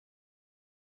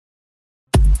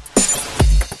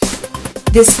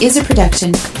This is a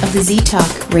production of the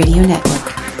Z-Talk Radio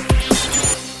Network.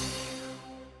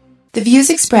 The views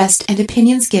expressed and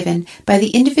opinions given by the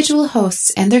individual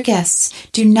hosts and their guests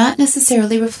do not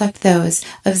necessarily reflect those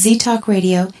of Z-Talk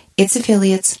Radio, its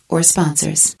affiliates, or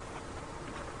sponsors.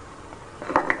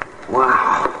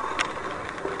 Wow.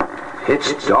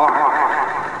 It's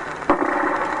dark.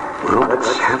 Well,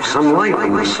 let's have some light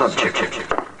on the subject.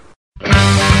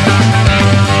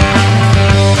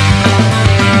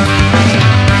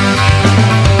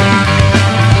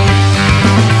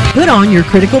 Put on your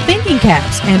critical thinking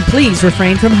caps and please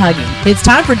refrain from hugging. It's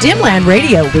time for Dimland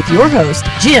Radio with your host,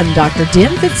 Jim Dr.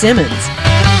 Dim Fitzsimmons.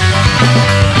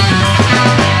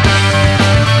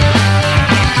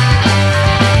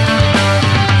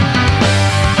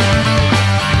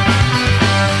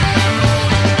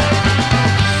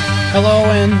 Hello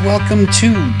and welcome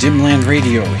to Dimland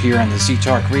Radio here on the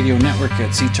Z-Talk Radio Network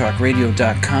at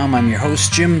ztalkradio.com. I'm your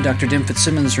host, Jim Dr. Dim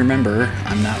Fitzsimmons. Remember,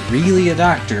 I'm not really a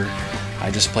doctor. I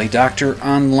just play doctor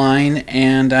online,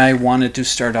 and I wanted to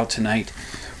start out tonight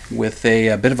with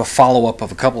a bit of a follow-up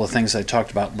of a couple of things I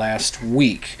talked about last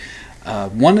week.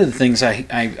 One of the things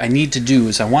I need to do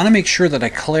is I want to make sure that I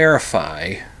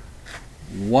clarify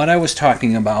what I was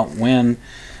talking about when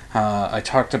I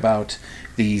talked about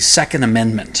the Second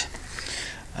Amendment.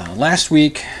 Last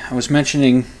week I was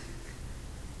mentioning,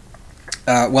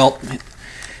 I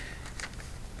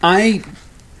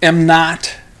am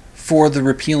not for the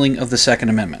repealing of the Second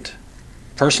Amendment.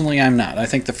 Personally, I'm not. I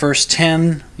think the first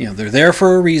 10, they're there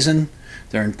for a reason.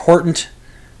 They're important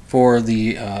for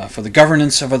the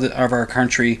governance of our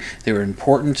country. They were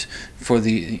important for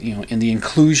in the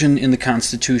inclusion in the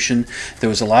Constitution. There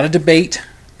was a lot of debate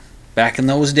back in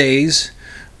those days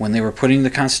when they were putting the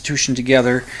Constitution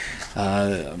together.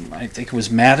 I think it was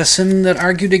Madison that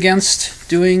argued against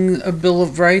doing a Bill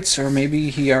of Rights, or maybe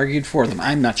he argued for them.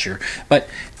 I'm not sure. But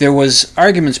there was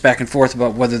arguments back and forth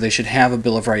about whether they should have a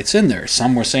Bill of Rights in there.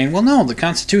 Some were saying, well, no, the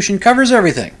Constitution covers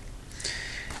everything.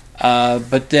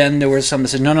 But then there were some that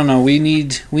said, no, we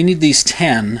need these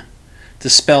 10 to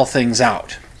spell things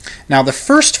out. Now, the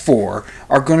first 4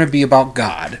 are going to be about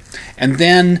God. And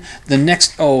then the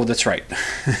next, that's right.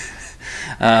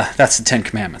 That's the 10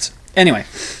 Commandments. Anyway,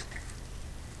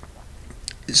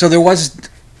 so there was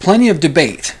plenty of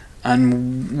debate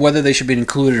on whether they should be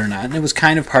included or not, and it was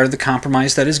kind of part of the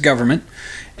compromise that is government,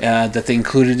 that they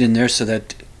included in there so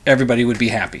that everybody would be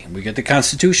happy. We get the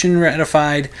Constitution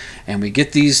ratified, and we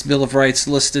get these Bill of Rights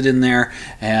listed in there,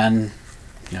 and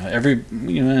I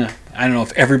don't know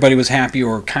if everybody was happy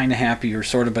or kind of happy or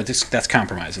sort of, but that's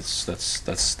compromise.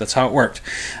 That's how it worked.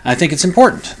 I think it's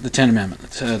important, the 10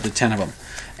 Amendments, the 10 of them,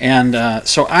 and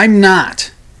so I'm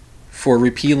not for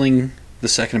repealing the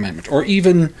Second Amendment, or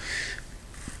even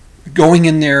going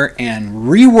in there and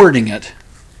rewording it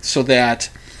so that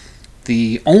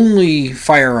the only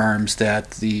firearms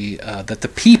that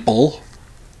the people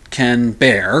can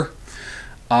bear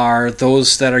are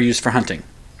those that are used for hunting,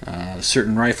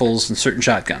 certain rifles and certain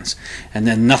shotguns, and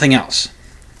then nothing else.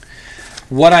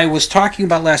 What I was talking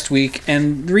about last week,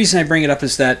 and the reason I bring it up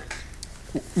is that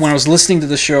when I was listening to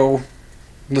the show,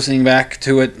 listening back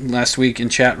to it last week in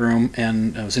chat room,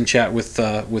 and I was in chat with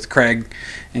Craig,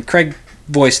 and Craig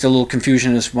voiced a little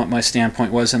confusion as to what my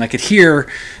standpoint was, and I could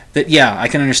hear that, I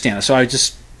can understand it. So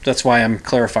that's why I'm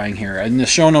clarifying here. In the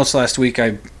show notes last week,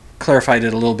 I clarified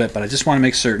it a little bit, but I just want to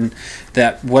make certain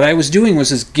that what I was doing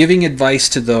was giving advice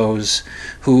to those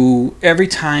who, every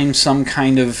time some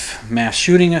kind of mass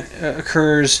shooting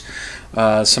occurs,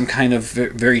 some kind of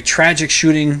very tragic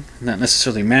shooting, not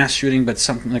necessarily mass shooting, but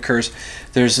something occurs,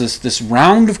 there's this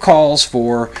round of calls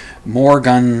for more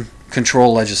gun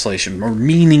control legislation, more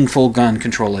meaningful gun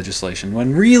control legislation,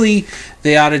 when really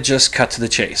they ought to just cut to the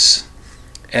chase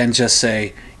and just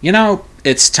say,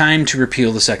 it's time to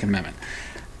repeal the Second Amendment.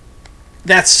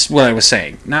 That's what I was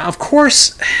saying. Now, of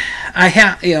course, I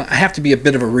have to be a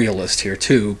bit of a realist here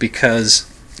too,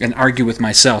 and argue with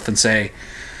myself and say,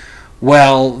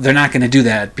 well, they're not going to do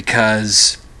that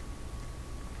because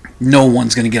no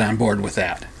one's going to get on board with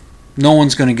that. No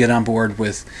one's going to get on board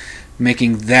with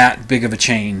making that big of a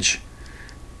change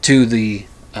to the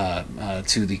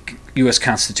U.S.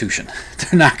 Constitution.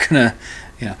 They're not going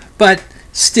to, But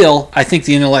still, I think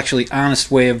the intellectually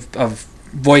honest way of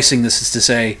voicing this is to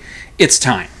say, it's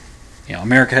time.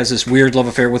 America has this weird love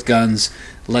affair with guns.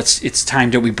 It's time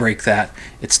that we break that.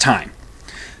 It's time.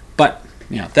 But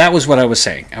that was what I was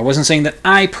saying. I wasn't saying that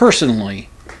I personally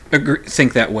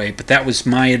think that way, but that was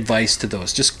my advice to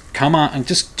those. Just come on, and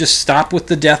just stop with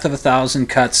the death of 1,000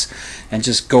 cuts, and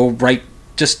just go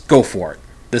for it.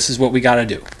 This is what we got to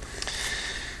do.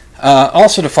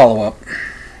 Also, to follow up,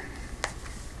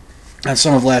 on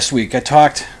some of last week, I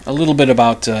talked a little bit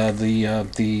about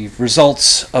the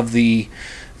results of the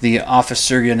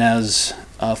Officer Yanez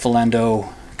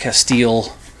Philando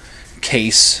Castile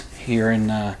case here in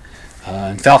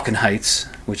Falcon Heights,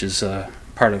 which is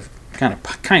part of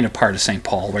kind of part of St.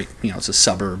 Paul, right? You know, it's a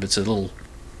suburb. It's a little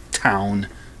town,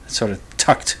 sort of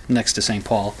tucked next to St.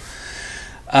 Paul,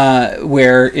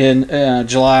 where in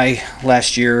July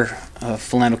last year,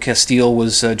 Philando Castile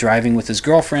was driving with his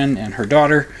girlfriend and her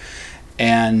daughter,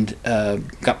 and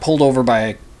got pulled over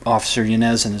by Officer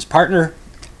Yanez and his partner.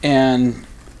 And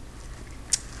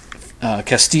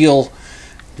Castile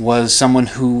was someone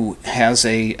who has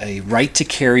a right to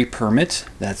carry permit.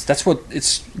 That's what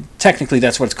it's technically,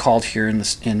 that's what it's called here in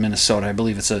Minnesota. I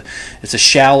believe it's a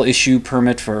shall issue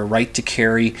permit for a right to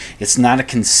carry. It's not a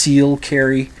conceal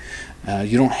carry.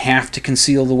 You don't have to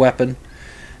conceal the weapon.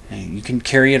 You can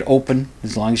carry it open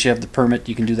as long as you have the permit.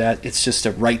 You can do that. It's just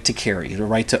a right to carry, a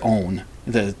right to own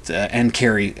and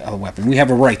carry a weapon. We have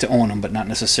a right to own them, but not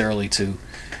necessarily to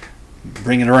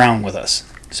bring it around with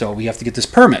us. So we have to get this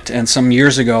permit. And some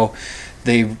years ago,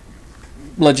 the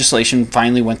legislation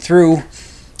finally went through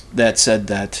that said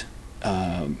that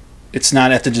it's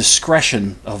not at the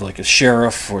discretion of like a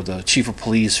sheriff or the chief of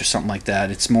police or something like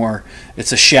that. It's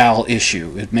a shall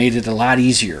issue. It made it a lot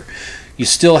easier. You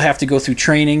still have to go through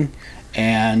training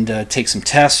and take some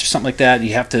tests or something like that.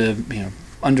 You have to,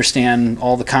 understand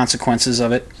all the consequences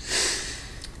of it.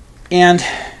 And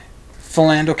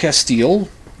Philando Castile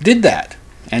did that,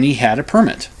 and he had a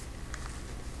permit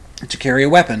to carry a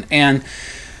weapon. And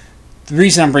the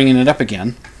reason I'm bringing it up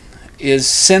again is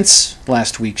since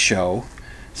last week's show,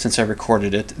 since I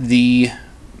recorded it, the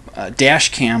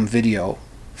dash cam video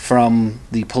from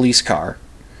the police car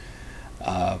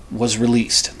was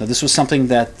released. Now, this was something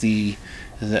that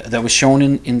that was shown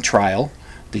in trial.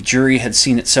 The jury had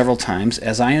seen it several times.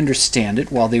 As I understand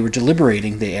it, while they were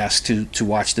deliberating, they asked to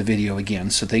watch the video again.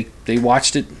 So they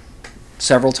watched it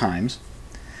several times.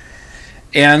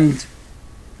 And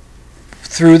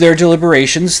through their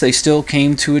deliberations, they still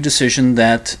came to a decision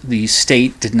that the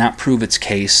state did not prove its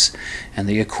case, and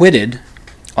they acquitted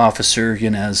Officer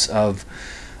Yanez of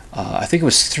I think it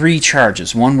was 3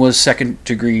 charges. One was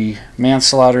second-degree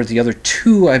manslaughter. The other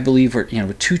 2, I believe, were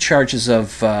 2 charges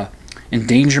of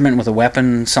endangerment with a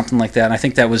weapon, something like that. And I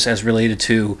think that was as related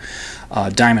to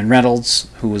Diamond Reynolds,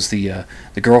 who was the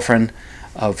girlfriend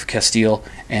of Castile,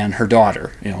 and her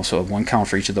daughter. So 1 count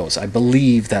for each of those. I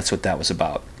believe that's what that was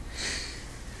about.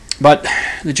 But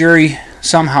the jury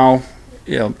somehow,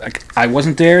 I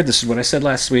wasn't there. This is what I said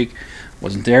last week.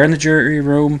 Wasn't there in the jury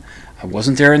room. I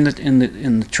wasn't there in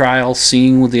the trial,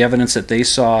 seeing with the evidence that they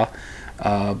saw.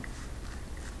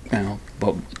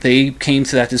 But they came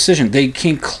to that decision. They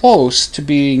came close to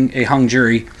being a hung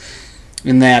jury,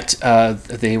 in that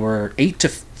they were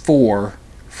 8-4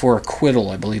 for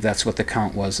acquittal. I believe that's what the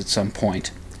count was at some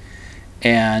point.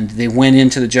 And they went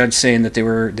into the judge saying that they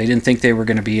didn't think they were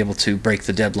going to be able to break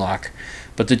the deadlock,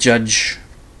 but the judge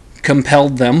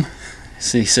compelled them.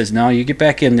 So he says, "No, you get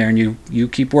back in there and you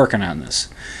keep working on this."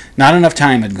 Not enough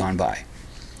time had gone by.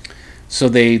 So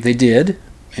they did,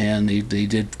 and they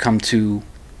did come to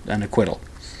an acquittal.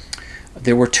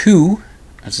 There were 2,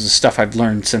 this is the stuff I've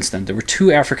learned since then, there were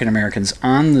 2 African Americans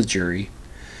on the jury.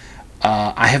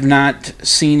 I have not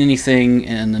seen anything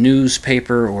in the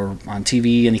newspaper or on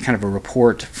TV, any kind of a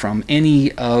report from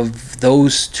any of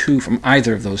those 2, from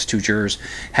either of those 2 jurors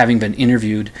having been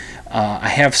interviewed. I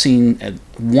have seen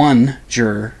 1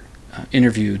 juror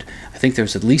interviewed. I think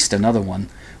there's at least another one,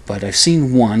 but I've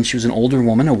seen 1. She was an older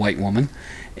woman, a white woman,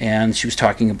 and she was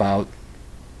talking about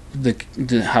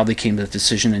how they came to that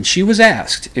decision. And she was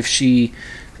asked if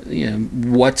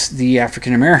what the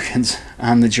African Americans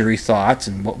on the jury thought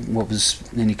and what was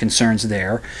any concerns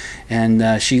there.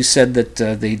 And she said that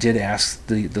they did ask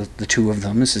the 2 of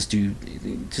them,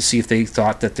 to see if they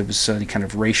thought that there was any kind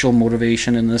of racial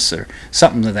motivation in this or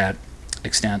something to that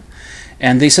extent.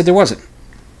 And they said there wasn't.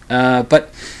 So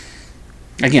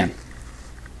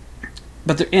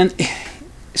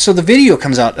the video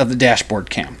comes out of the dashboard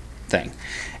cam thing.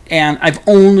 And I've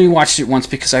only watched it once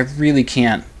because I really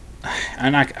can't.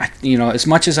 And as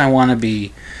much as I want to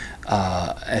be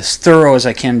as thorough as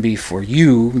I can be for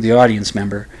you, the audience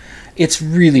member, it's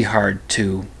really hard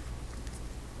to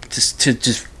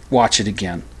just watch it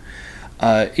again.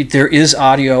 There is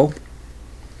audio.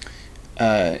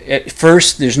 At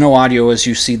first, there's no audio as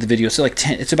you see the video. So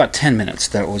it's about 10 minutes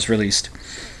that was released,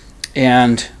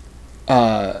 and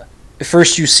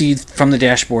first you see from the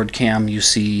dashboard cam, you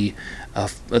see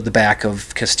the back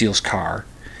of Castile's car.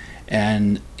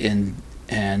 And he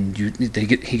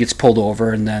gets pulled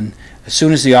over, and then as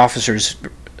soon as the officers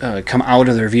come out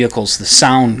of their vehicles, the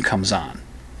sound comes on.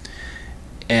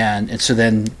 And so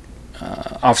then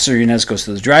Officer Yanez goes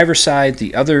to the driver's side.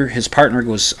 His partner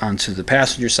goes onto the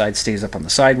passenger side, stays up on the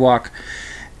sidewalk.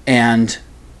 And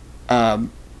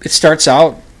it starts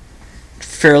out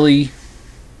fairly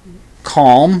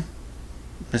calm,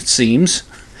 it seems,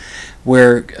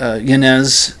 where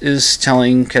Yanez is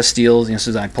telling Castile,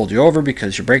 says, I pulled you over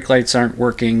because your brake lights aren't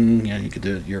working.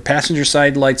 Your passenger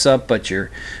side lights up, but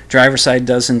your driver's side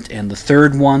doesn't. And the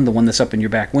third one, the one that's up in your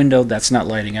back window, that's not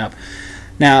lighting up.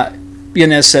 Now,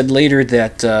 Yanez said later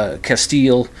that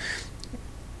Castile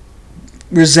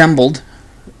resembled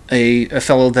a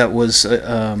fellow that was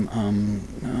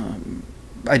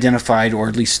identified, or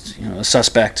at least a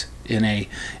suspect in a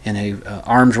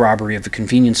armed robbery of a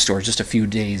convenience store just a few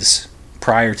days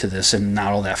prior to this, and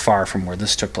not all that far from where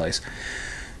this took place.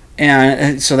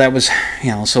 And so that was,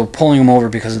 so pulling him over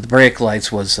because of the brake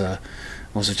lights was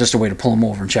just a way to pull him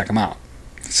over and check him out.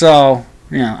 So,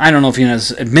 I don't know if he has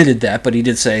admitted that, but he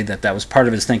did say that was part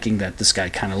of his thinking, that this guy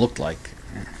kind of looked like.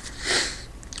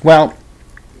 Well,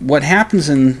 what happens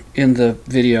in the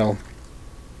video,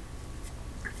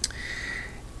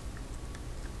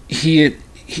 he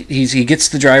gets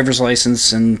the driver's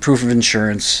license and proof of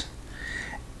insurance,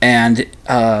 and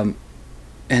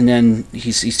then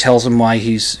he tells him why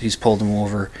he's pulled him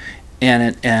over,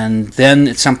 and then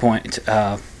at some point,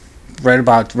 right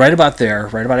about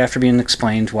after being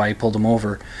explained why he pulled him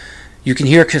over, you can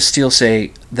hear Castile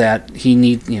say that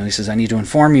he says, I need to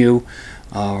inform you,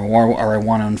 or I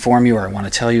want to inform you, or I want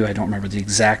to tell you, I don't remember the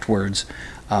exact words,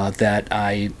 that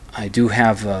I do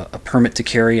have a permit to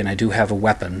carry, and I do have a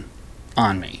weapon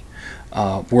on me.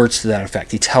 Words to that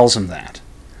effect. He tells him that.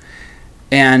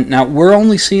 And now we're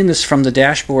only seeing this from the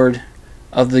dashboard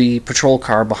of the patrol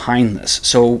car behind this,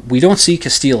 so we don't see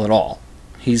Castile at all.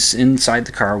 He's inside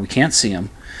the car. We can't see him.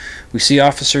 We see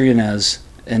Officer Yanez,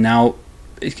 and now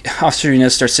Officer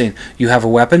Yanez starts saying, "You have a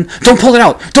weapon? Don't pull it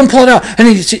out! Don't pull it out!" And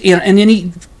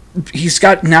then he's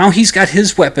got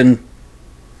his weapon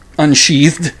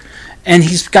unsheathed, and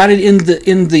he's got it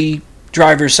in the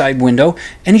driver's side window,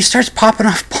 and he starts popping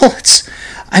off bullets.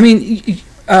 I mean,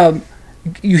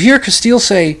 you hear Castile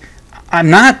say, "I'm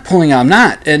not pulling out. I'm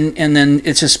not," and then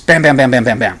it's just bam, bam, bam, bam,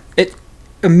 bam, bam.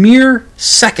 A mere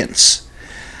seconds.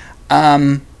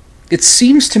 It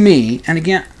seems to me, and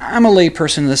again, I'm a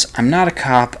layperson in this, I'm not a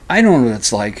cop, I don't know what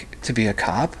it's like to be a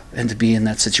cop and to be in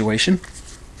that situation,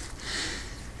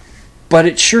 but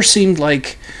it sure seemed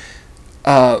like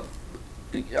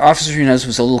Officer Yanez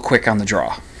was a little quick on the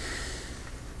draw.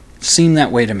 Seemed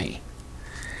that way to me.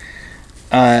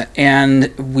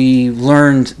 And we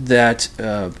learned that,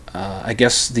 I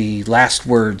guess the last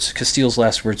words, Castile's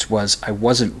last words was, "I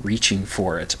wasn't reaching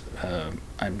for it."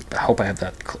 I hope I have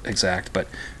that exact, but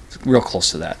it's real close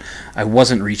to that. "I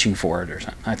wasn't reaching for it," or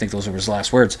something. I think those were his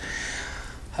last words.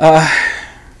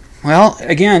 Well,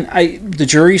 again, the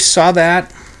jury saw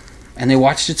that, and they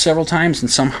watched it several times, and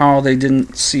somehow they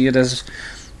didn't see it as...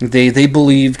 They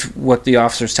believed what the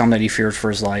officers tell him, that he feared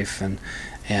for his life, and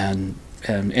in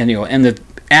the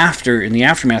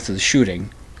aftermath of the shooting,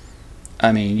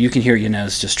 I mean, you can hear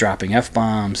Yanez just dropping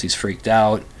F-bombs. He's freaked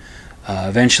out.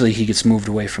 Eventually, he gets moved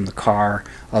away from the car.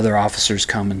 Other officers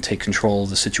come and take control of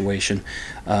the situation.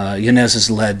 Yanez is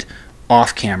led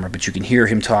off camera, but you can hear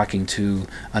him talking to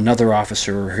another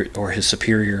officer or his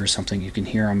superior or something. You can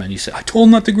hear him, and he said, "I told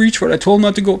him not to reach for it. I told him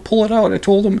not to go pull it out. I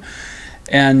told him."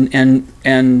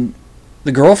 And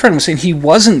the girlfriend was saying he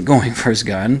wasn't going for his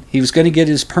gun. He was going to get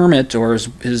his permit or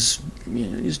his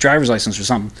driver's license or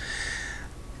something.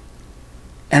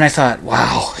 And I thought,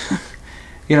 wow,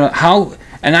 how.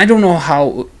 And I don't know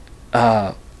how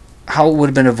it would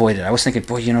have been avoided. I was thinking,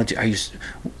 boy, you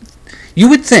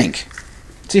would think.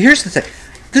 See, here's the thing.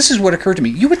 This is what occurred to me.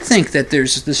 You would think that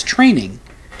there's this training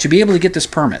to be able to get this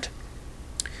permit.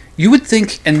 You would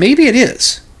think, and maybe it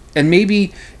is, and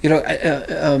maybe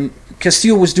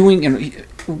Castile was doing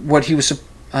what he was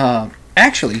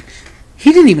actually.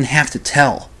 He didn't even have to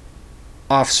tell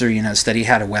Officer Yanez that he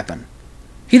had a weapon.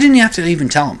 He didn't have to even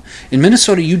tell him. In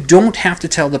Minnesota, you don't have to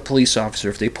tell the police officer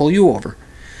if they pull you over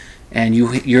and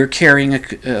you're carrying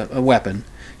a weapon.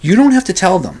 You don't have to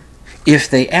tell them. If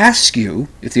the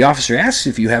officer asks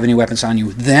if you have any weapons on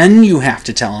you, then you have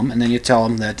to tell them, and then you tell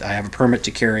them that I have a permit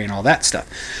to carry and all that stuff.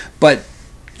 But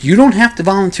you don't have to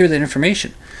volunteer that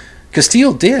information.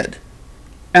 Castile did.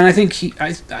 And I think he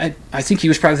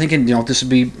was probably thinking, this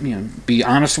would be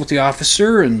honest with the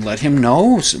officer and let him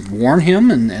know, warn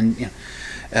him, and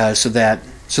so that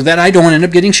I don't end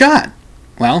up getting shot.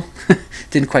 Well,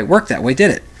 didn't quite work that way,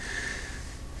 did it?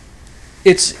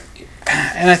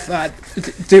 And I thought,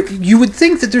 you would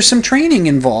think that there's some training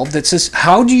involved that says,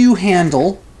 how do you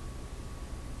handle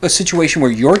a situation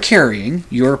where you're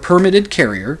a permitted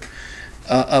carrier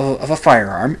of a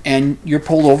firearm, and you're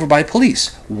pulled over by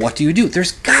police? What do you do?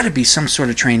 There's got to be some sort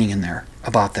of training in there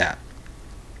about that.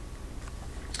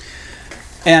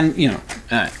 And,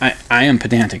 I am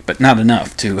pedantic, but not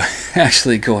enough to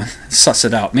actually go and suss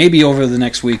it out. Maybe over the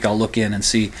next week I'll look in and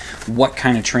see what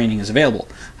kind of training is available.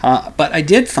 But I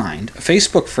did find a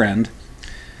Facebook friend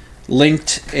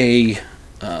linked a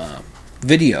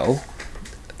video.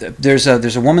 There's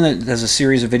a woman that does a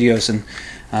series of videos,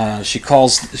 and she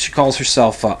calls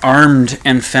herself Armed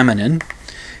and Feminine,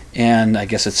 and I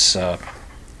guess it's a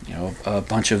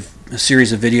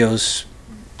series of videos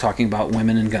talking about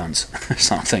women and guns or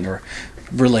something, or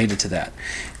related to that.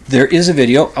 There is a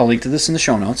video, I'll link to this in the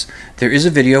show notes, there is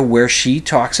a video where she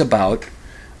talks about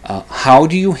how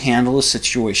do you handle a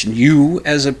situation, you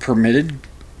as a permitted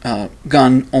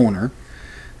gun owner,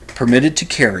 permitted to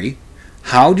carry,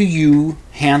 how do you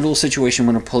handle a situation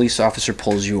when a police officer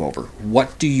pulls you over?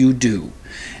 What do you do?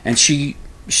 And she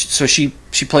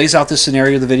plays out this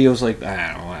scenario. The video is like,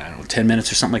 I don't know, 10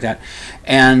 minutes or something like that.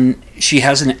 And she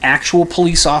has an actual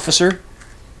police officer.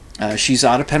 She's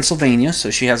out of Pennsylvania, so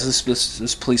she has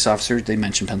this police officer. They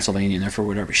mention Pennsylvania in there for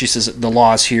whatever. She says the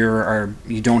laws here are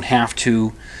you don't have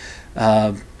to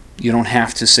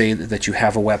say that you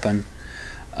have a weapon.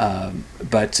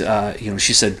 But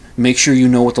she said, make sure you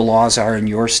know what the laws are in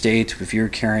your state. If you're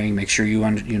carrying, make sure you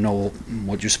know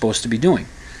what you're supposed to be doing.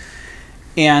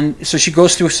 And so she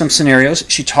goes through some scenarios.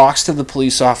 She talks to the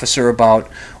police officer about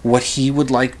what he would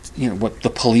like, what the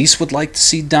police would like to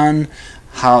see done,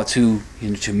 how to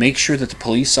make sure that the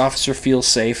police officer feels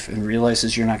safe and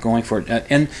realizes you're not going for it.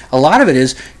 And a lot of it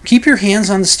is keep your hands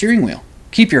on the steering wheel.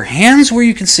 Keep your hands where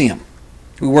you can see them,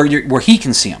 where he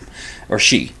can see them, or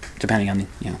she, depending on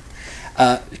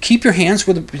keep your hands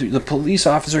where the police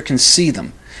officer can see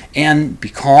them, and be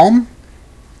calm.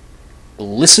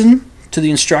 Listen to the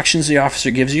instructions the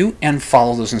officer gives you and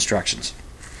follow those instructions.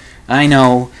 I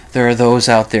know there are those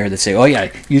out there that say, oh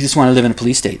yeah, you just want to live in a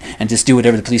police state and just do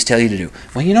whatever the police tell you to do.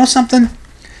 Well, you know something?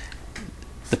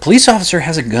 The police officer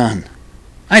has a gun.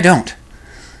 I don't.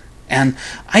 And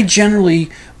I generally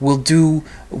will do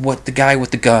what the guy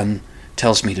with the gun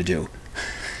tells me to do.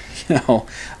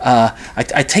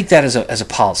 I take that as a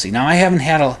policy. Now, I haven't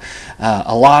had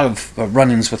a lot of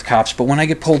run-ins with cops, but when I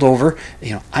get pulled over,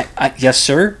 I yes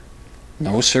sir,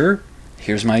 no sir,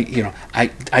 here's my,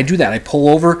 I do that. I pull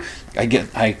over,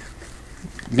 I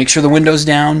make sure the window's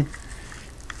down,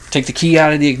 take the key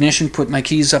out of the ignition, put my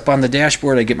keys up on the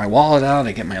dashboard, I get my wallet out,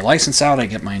 I get my license out, I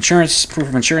get my proof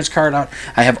of insurance card out.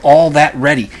 I have all that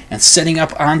ready and setting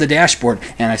up on the dashboard,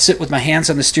 and I sit with my hands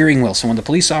on the steering wheel, so when the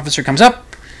police officer comes up,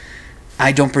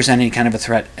 I don't present any kind of a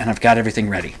threat, and I've got everything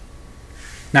ready.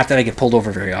 Not that I get pulled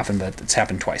over very often, but it's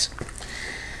happened twice.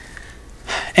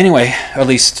 Anyway, at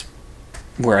least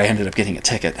where I ended up getting a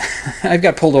ticket. I've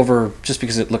got pulled over just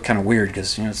because it looked kind of weird,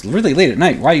 because it's really late at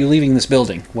night. Why are you leaving this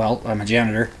building? Well, I'm a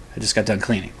janitor. I just got done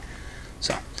cleaning.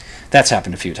 So that's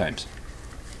happened a few times.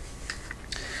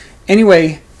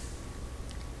 Anyway,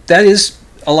 that is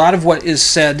a lot of what is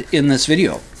said in this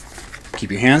video.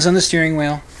 Keep your hands on the steering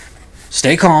wheel.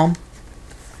 Stay calm.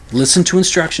 Listen to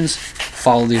instructions.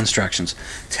 Follow the instructions.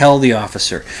 Tell the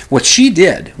officer. What she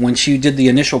did when she did the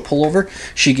initial pullover,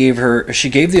 she gave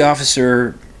the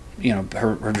officer,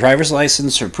 her driver's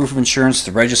license, her proof of insurance,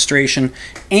 the registration,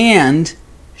 and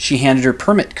she handed her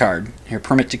permit card, her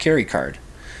permit to carry card.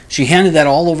 She handed that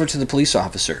all over to the police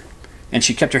officer, and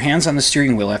she kept her hands on the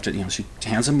steering wheel after. She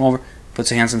hands them over, puts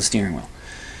her hands on the steering wheel,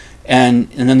 and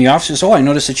then the officer says, "Oh, I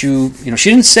noticed that she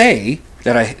didn't say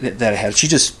that I had. She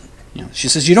just." She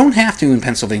says you don't have to in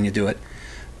Pennsylvania do it,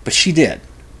 but she did.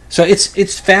 So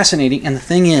it's fascinating. And the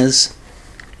thing is,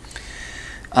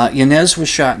 Yanez was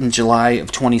shot in July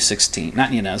of 2016.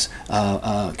 Not Yanez.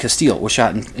 Castile was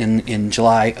shot in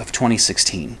July of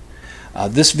 2016.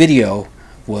 This video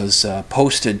was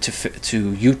posted to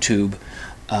YouTube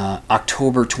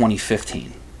October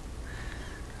 2015.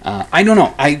 I don't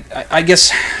know. I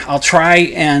guess I'll try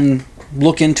and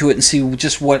look into it and see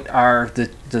just what are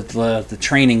the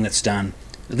training that's done,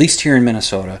 at least here in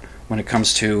Minnesota, when it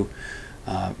comes to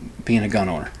being a gun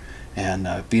owner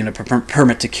and being a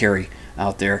permit to carry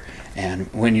out there, and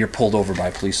when you're pulled over by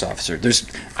a police officer.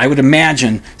 I would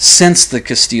imagine, since the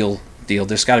Castile deal,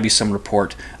 there's got to be some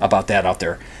report about that out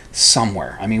there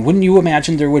somewhere. I mean, wouldn't you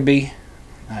imagine there would be?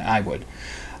 I would.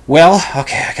 Well,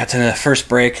 okay, I got to the first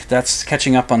break. That's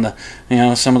catching up on the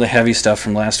some of the heavy stuff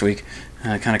from last week.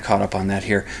 kind of caught up on that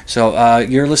here. So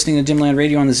you're listening to Dimland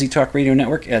Radio on the Z-Talk Radio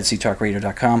Network at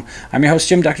ztalkradio.com. I'm your host,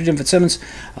 Jim, Dr. Jim Fitzsimmons.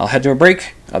 I'll head to a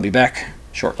break. I'll be back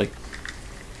shortly.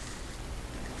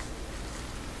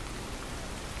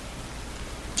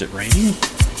 Is it raining?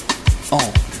 Oh,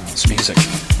 no, it's music.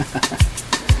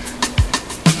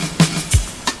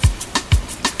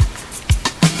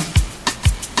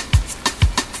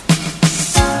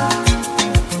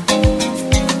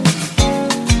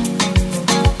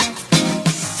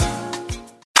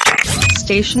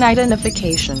 Station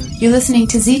identification. You're listening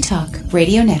to Z-Talk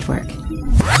Radio Network.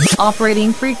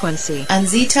 Operating frequency. On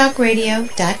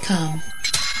ztalkradio.com.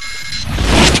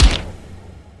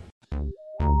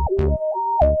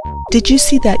 Did you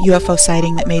see that UFO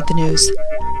sighting that made the news?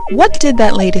 What did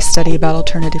that latest study about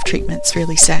alternative treatments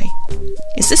really say?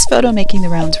 Is this photo making the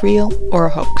rounds real or a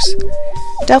hoax?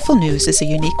 Doubtful News is a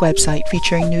unique website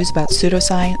featuring news about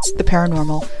pseudoscience, the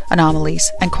paranormal,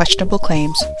 anomalies, and questionable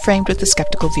claims framed with a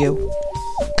skeptical view.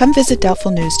 Come visit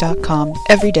doubtfulnews.com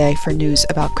every day for news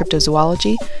about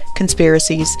cryptozoology,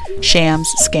 conspiracies, shams,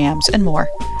 scams, and more.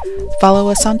 Follow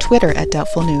us on Twitter at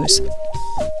Doubtful News.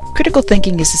 Critical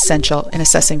thinking is essential in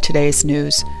assessing today's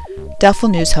news. Doubtful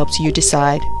News helps you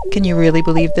decide, can you really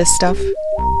believe this stuff?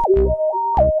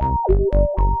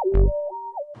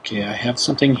 Okay, I have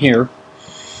something here.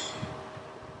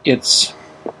 It's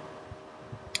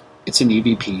an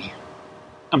EVP.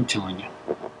 I'm telling you,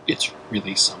 it's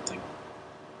really something.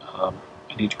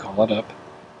 I need to call it up.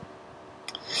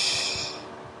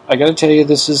 I gotta tell you,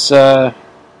 this is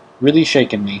really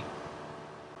shaking me.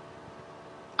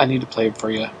 I need to play it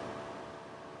for you.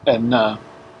 And,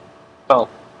 well,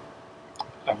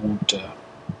 I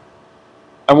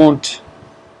won't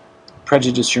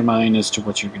prejudice your mind as to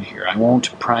what you're going to hear. I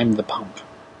won't prime the pump.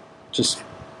 Just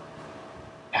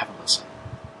have a listen.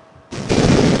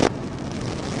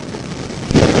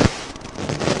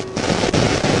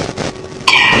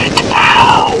 Get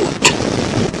out!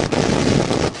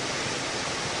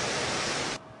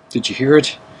 Did you hear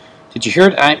it? Did you hear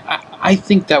it? I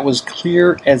think that was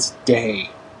clear as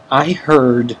day. I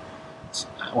heard,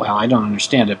 well, I don't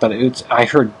understand it, but I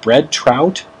heard bread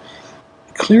trout,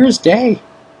 clear as day.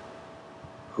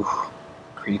 Ooh,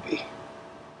 creepy.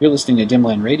 You're listening to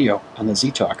Dimland Radio on the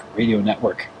Z-Talk Radio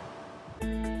Network.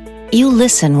 You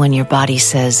listen when your body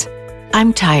says,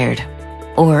 I'm tired,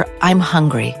 or I'm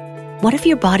hungry. What if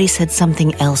your body said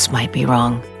something else might be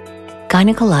wrong?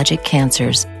 Gynecologic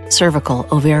cancers, cervical,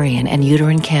 ovarian, and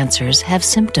uterine cancers have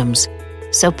symptoms,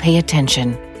 so pay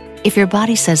attention. If your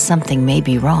body says something may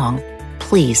be wrong,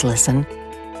 please listen.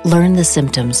 Learn the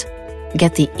symptoms.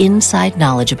 Get the inside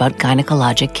knowledge about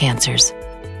gynecologic cancers.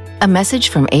 A message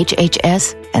from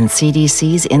HHS and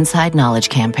CDC's Inside Knowledge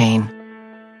campaign.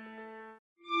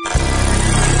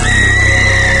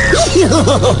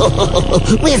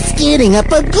 We're skating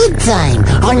up a good time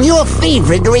on your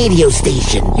favorite radio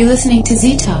station. You're listening to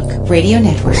Z-Talk Radio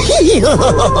Network.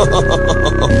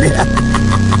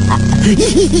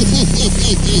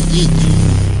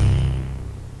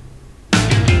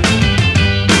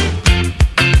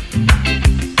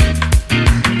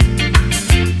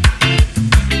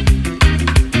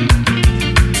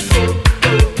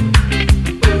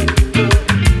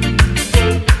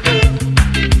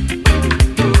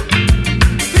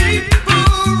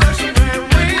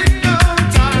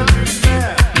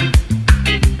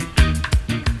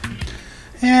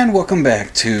 And welcome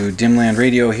back to Dimland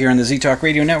Radio here on the Z-Talk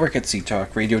Radio Network at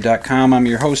ztalkradio.com. I'm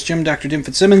your host, Jim, Dr. Jim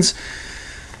Fitzsimmons.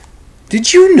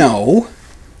 Did you know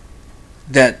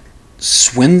that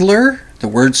swindler, the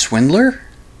word swindler,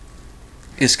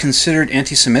 is considered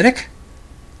anti-Semitic?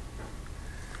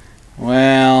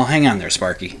 Well, hang on there,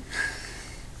 Sparky.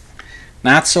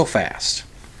 Not so fast.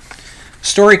 A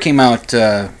story came out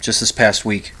just this past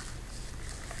week.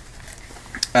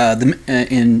 And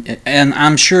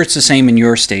I'm sure it's the same in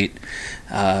your state.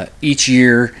 Each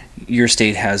year, your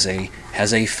state has a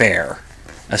fair,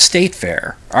 a state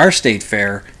fair. Our state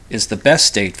fair is the best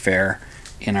state fair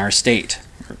in our state,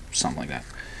 or something like that.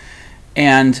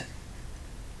 And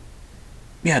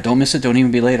yeah, don't miss it. Don't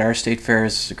even be late. Our state fair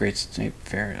is a great state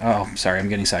fair. Oh, sorry, I'm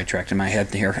getting sidetracked in my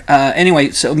head here. Anyway,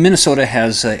 so Minnesota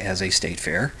has a state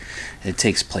fair. It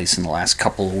takes place in the last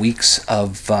couple of weeks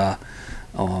of.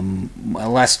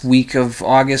 Last week of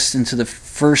August into the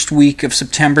first week of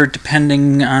September,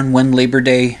 depending on when Labor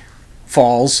Day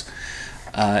falls.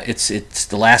 It's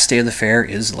the last day of the fair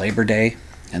is Labor Day,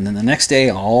 and then the next day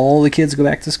all the kids go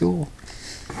back to school.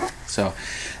 So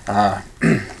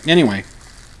anyway,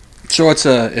 so it's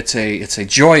a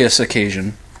joyous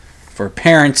occasion for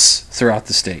parents throughout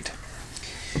the state.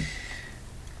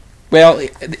 Well,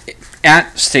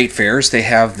 at state fairs, they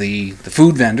have the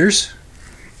food vendors,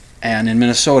 and in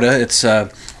Minnesota, it's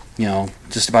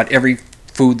just about every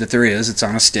food that there is. It's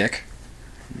on a stick.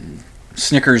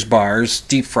 Snickers bars,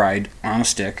 deep fried on a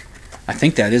stick. I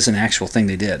think that is an actual thing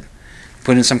they did.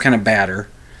 Put in some kind of batter,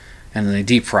 and then they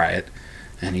deep fry it,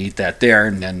 and you eat that there,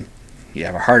 and then you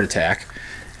have a heart attack,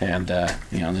 and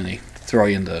then they throw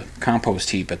you in the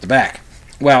compost heap at the back.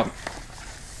 Well,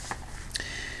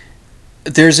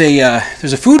 there's a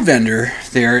food vendor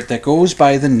there that goes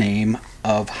by the name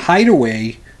of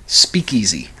Hideaway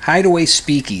Speakeasy,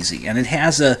 and it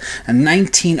has a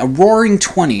Roaring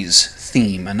 20s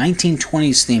theme, a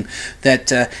 1920s theme that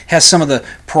has some of the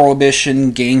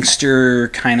prohibition gangster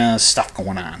kind of stuff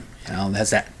going on. It has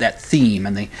that theme,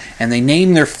 and they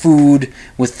name their food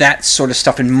with that sort of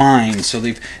stuff in mind. So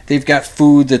they've got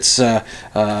food that's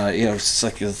it's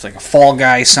like a Fall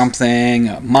Guy something,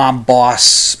 a Mob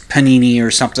Boss panini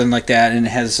or something like that, and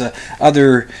it has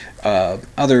other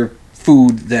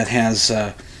food that has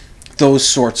those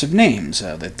sorts of names.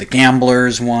 The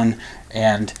Gamblers one,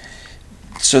 and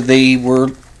so they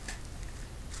were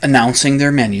announcing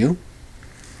their menu,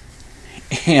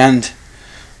 and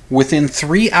within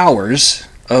 3 hours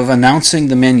of announcing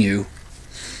the menu,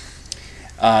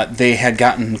 they had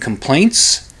gotten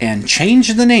complaints and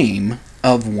changed the name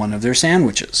of one of their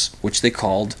sandwiches, which they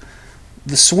called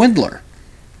the Swindler.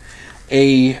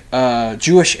 A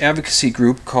Jewish advocacy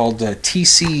group called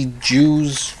TC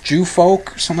Jew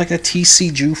Folk, something like that,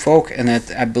 TC Jew Folk, and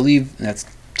I believe that's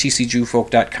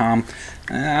tcjewfolk.com.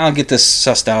 I'll get this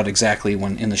sussed out exactly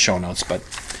when in the show notes, but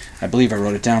I believe I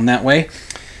wrote it down that way.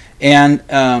 And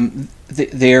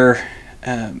their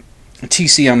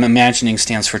TC, I'm imagining,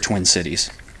 stands for Twin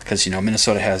Cities, because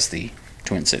Minnesota has the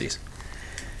Twin Cities.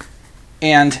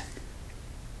 And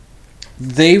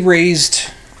they raised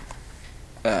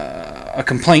a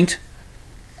complaint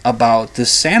about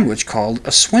this sandwich called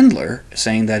a Swindler,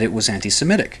 saying that it was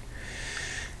anti-Semitic.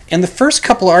 And the first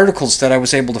couple articles that I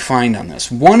was able to find on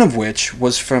this, one of which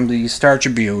was from the Star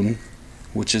Tribune,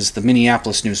 which is the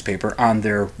Minneapolis newspaper, on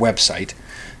their website.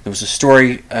 There was a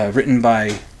story written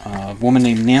by a woman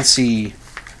named Nancy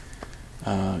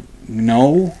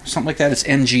Ngo, something like that. It's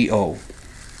NGO.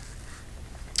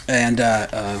 And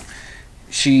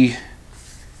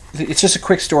it's just a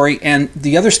quick story, and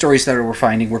the other stories that I were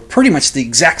finding were pretty much the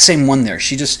exact same one there.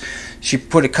 She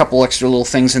put a couple extra little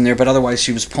things in there, but otherwise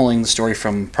she was pulling the story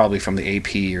probably from the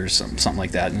AP or something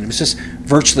like that. And it was just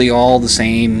virtually all the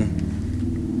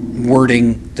same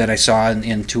wording that I saw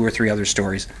in 2 or 3 other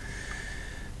stories.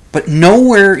 But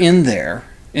nowhere in there,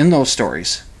 in those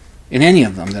stories, in any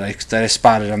of them that I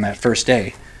spotted on that first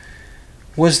day,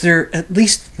 was there at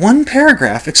least one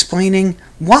paragraph explaining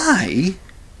why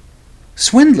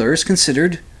Swindler is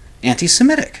considered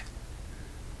anti-Semitic.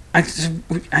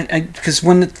 Because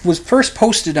when it was first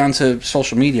posted onto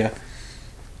social media,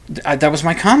 that was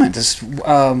my comment.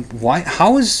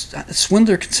 How is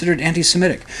Swindler considered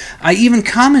anti-Semitic? I even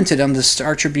commented on the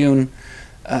Star Tribune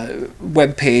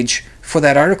webpage for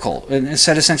that article, and it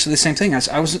said essentially the same thing.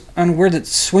 I was unaware that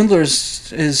Swindler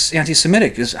is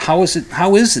anti-Semitic. How is it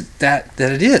that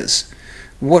it is?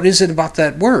 What is it about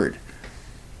that word?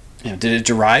 Did it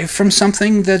derive from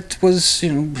something that was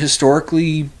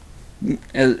historically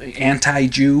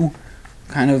anti-Jew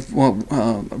kind of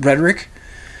rhetoric?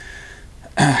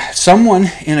 Someone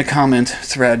in a comment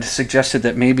thread suggested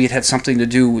that maybe it had something to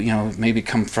do, maybe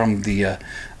come from the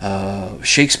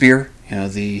Shakespeare,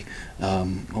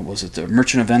 what was it, the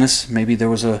Merchant of Venice? Maybe there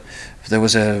was a,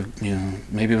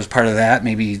 maybe it was part of that.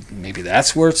 Maybe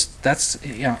that's where that's.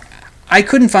 I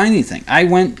couldn't find anything.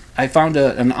 I found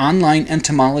an online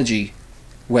entomology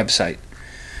website.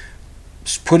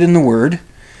 Put in the word,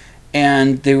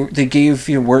 and they gave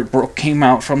where it came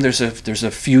out from. There's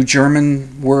a few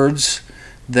German words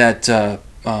that are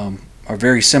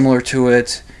very similar to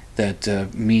it,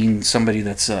 that mean somebody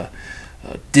that's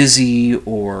dizzy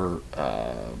or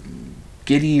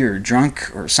giddy or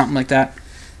drunk or something like that.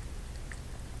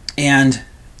 And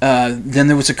then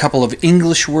there was a couple of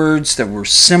English words that were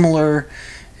similar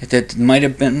that might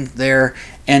have been there,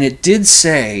 and it did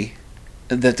say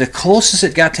that the closest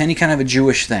it got to any kind of a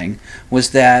Jewish thing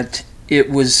was that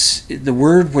the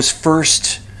word was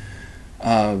first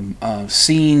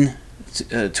seen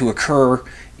to occur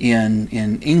in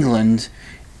England,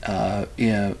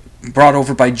 brought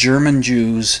over by German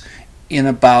Jews in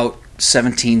about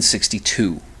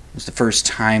 1762. It was the first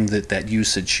time that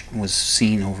usage was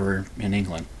seen over in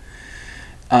England.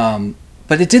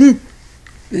 But it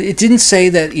didn't say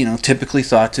that, typically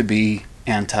thought to be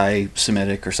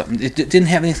anti-Semitic or something. It didn't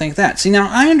have anything like that. See, now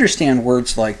I understand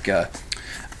words like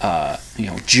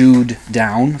Jewed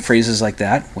down, phrases like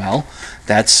that. Well,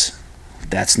 that's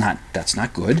not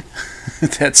good.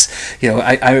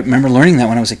 I remember learning that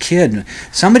when I was a kid.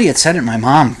 Somebody had said it, and my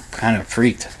mom kind of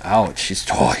freaked out. She's,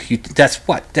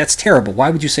 that's terrible. Why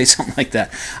would you say something like that?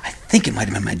 I think it might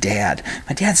have been my dad.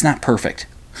 My dad's not perfect.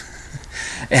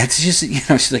 And it's just,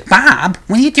 she's like, Bob,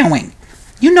 what are you doing?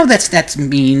 That's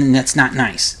mean and that's not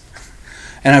nice.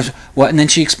 And I was, and then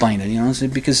she explained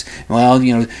it, because,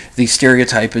 the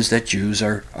stereotype is that Jews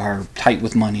are tight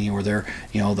with money, or they're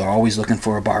always looking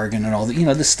for a bargain and all the,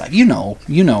 this stuff,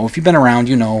 if you've been around,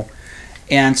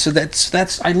 and so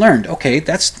that's I learned, okay,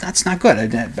 that's not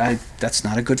good. That's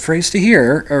not a good phrase to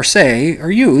hear or say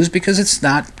or use, because it's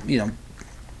not,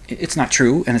 it's not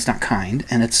true, and it's not kind,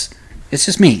 and it's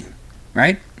just mean,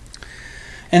 right?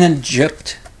 And then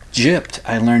gypped,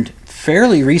 I learned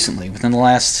fairly recently, within the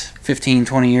last 15,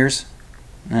 20 years.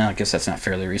 Well, I guess that's not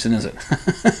fairly recent, is it?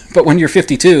 But when you're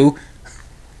 52,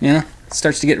 it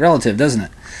starts to get relative, doesn't it?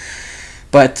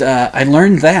 But I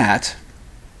learned that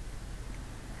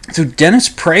through Dennis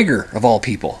Prager, of all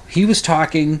people. He was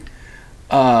talking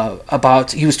about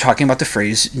the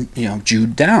phrase,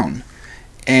 Jewed down.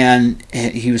 And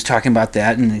he was talking about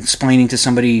that and explaining to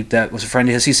somebody that was a friend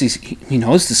of his. He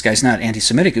knows this guy's not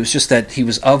anti-Semitic. It was just that he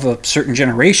was of a certain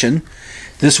generation.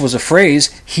 This was a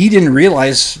phrase. He didn't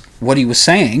realize what he was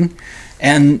saying.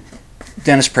 And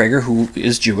Dennis Prager, who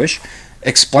is Jewish,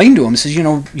 explained to him, says, you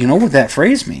know what that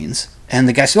phrase means? And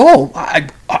the guy said, I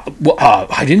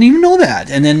didn't even know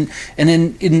that. And then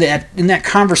in that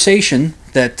conversation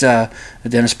that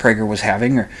Dennis Prager was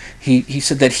having, he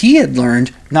said that he had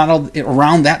learned,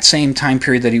 around that same time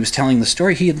period that he was telling the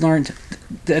story, he had learned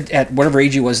that at whatever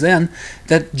age he was then,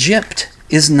 that gypped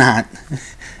is not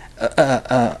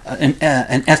an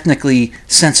ethnically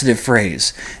sensitive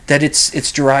phrase, that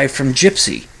it's derived from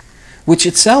gypsy, which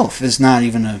itself is not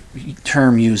even a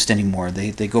term used anymore.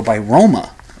 They go by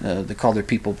Roma. They call their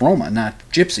people Roma, not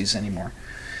gypsies anymore.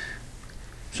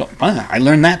 So I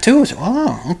learned that too. So,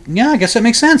 I guess that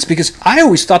makes sense, because I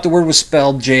always thought the word was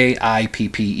spelled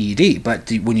Jipped,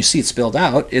 but when you see it spelled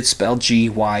out, it's spelled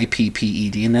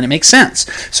Gypped, and then it makes sense.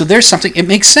 So there's something. It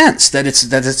makes sense that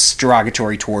it's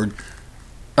derogatory toward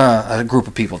a group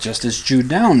of people, just as Jewed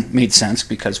down made sense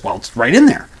because, it's right in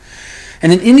there.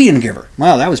 And an Indian giver.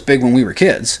 Well, that was big when we were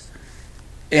kids.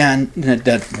 And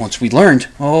that once we learned,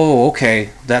 okay,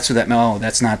 that's what that. No,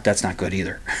 that's not good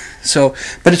either. So,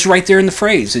 but it's right there in the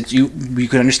phrase. You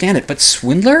could understand it. But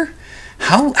swindler,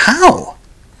 how?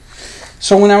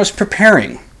 So when I was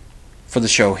preparing for the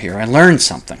show here, I learned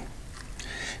something,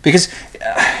 because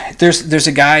there's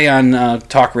a guy on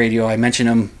talk radio. I mention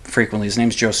him frequently. His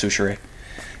name's Joe Souchere.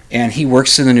 And he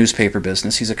works in the newspaper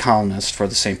business. He's a columnist for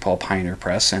the St. Paul Pioneer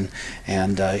Press, and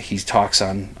he talks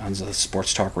on the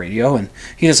sports talk radio, and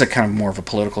he does a kind of more of a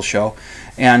political show,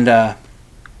 and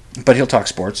but he'll talk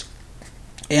sports,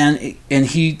 and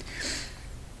he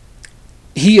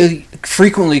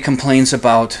frequently complains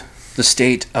about the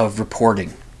state of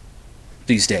reporting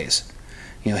these days.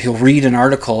 He'll read an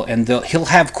article and he'll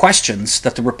have questions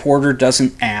that the reporter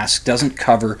doesn't ask, doesn't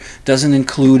cover, doesn't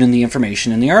include in the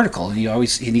information in the article. And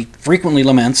he frequently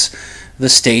laments the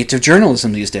state of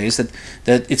journalism these days, that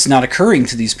it's not occurring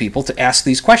to these people to ask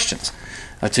these questions,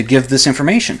 to give this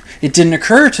information. It didn't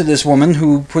occur to this woman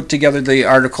who put together the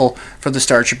article for the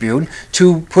Star Tribune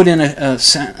to put in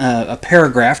a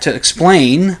paragraph to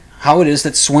explain how it is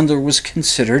that Swindler was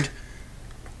considered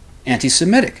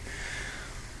anti-Semitic.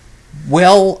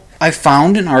 Well, I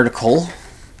found an article,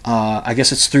 I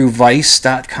guess it's through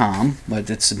Vice.com, but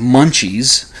it's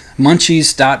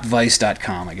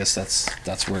munchies.vice.com. I guess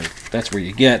that's where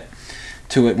you get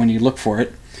to it when you look for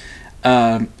it.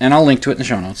 And I'll link to it in the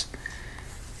show notes.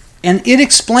 And it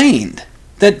explained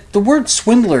that the word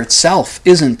swindler itself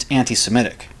isn't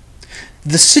anti-Semitic.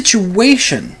 The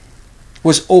situation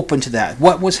was open to that.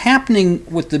 What was happening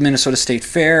with the Minnesota State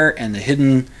Fair and the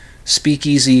hidden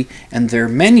speakeasy and their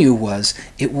menu was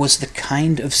the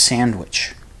kind of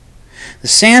sandwich. The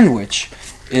sandwich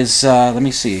is let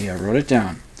me see, I wrote it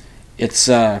down. It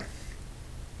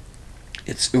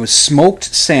was smoked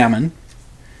salmon,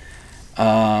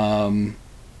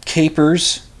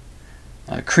 capers,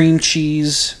 cream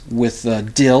cheese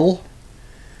with dill,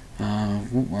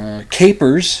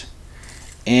 capers,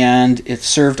 and it's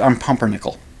served on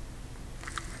pumpernickel.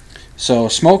 So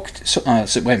smoked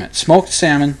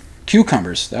salmon,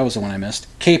 cucumbers, that was the one I missed,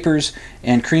 capers,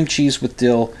 and cream cheese with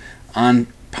dill on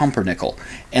pumpernickel.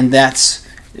 And it's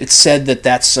said that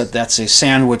that's a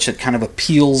sandwich that kind of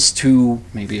appeals to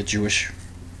maybe a Jewish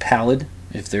palate,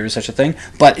 if there is such a thing,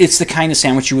 but it's the kind of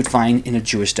sandwich you would find in a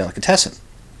Jewish delicatessen.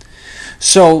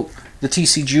 So the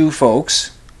TCG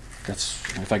folks, that's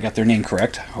if I got their name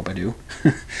correct, I hope I do,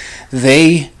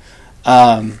 they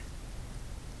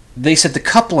said the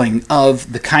coupling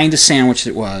of the kind of sandwich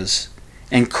it was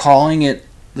and calling it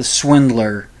the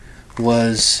Swindler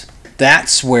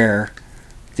that's where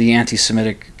the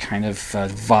anti-Semitic kind of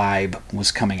vibe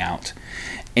was coming out.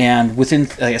 And within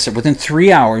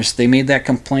 3 hours, they made that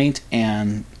complaint,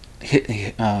 and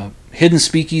Hidden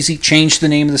Speakeasy changed the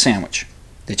name of the sandwich.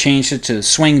 They changed it to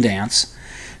Swing Dance.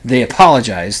 They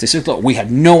apologized. They said, look, we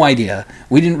had no idea.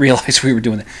 We didn't realize we were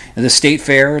doing that. And the State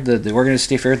Fair, the organized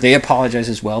State Fair, they apologized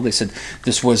as well. They said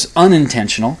this was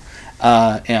unintentional.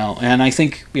 And I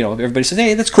think, everybody says,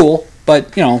 hey, that's cool,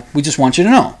 but, we just want you to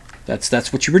know.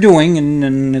 That's what you were doing,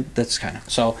 and that's kind of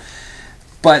so.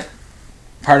 But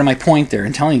part of my point there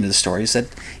in telling you the story is that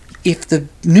if the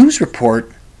news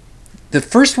report, the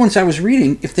first ones I was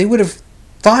reading, if they would have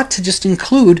thought to just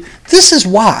include, this is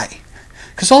why.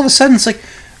 Because all of a sudden it's like,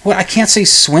 what, I can't say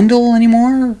swindle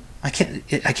anymore? I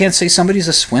can't say somebody's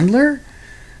a swindler?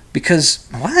 Because,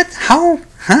 what? How?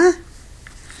 Huh?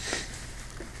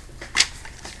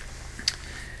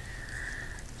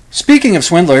 Speaking of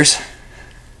swindlers,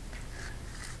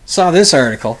 saw this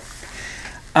article.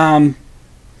 I'll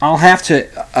have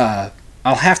to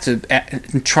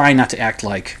try not to act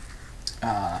like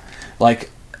I'm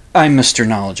Mr.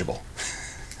 Knowledgeable.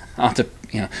 I'll have to,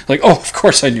 oh, of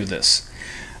course I knew this,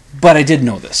 but I did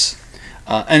know this,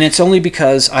 and it's only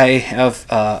because I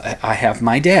have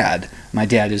my dad. My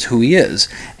dad is who he is,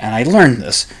 and I learned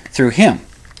this through him.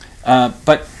 And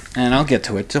I'll get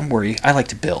to it. Don't worry. I like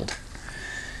to build.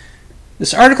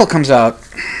 This article comes out.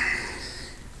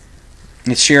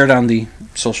 It's shared on the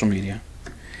social media.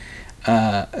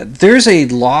 There's a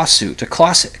lawsuit, a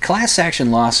class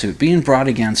action lawsuit being brought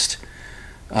against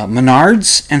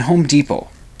Menards and Home Depot,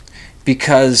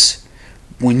 because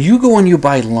when you go and you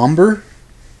buy lumber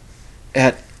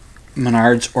at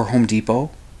Menards or Home Depot,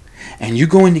 and you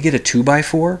go in to get a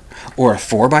 2x4 or a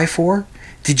 4x4,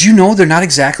 did you know they're not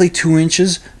exactly 2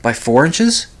 inches by 4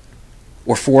 inches?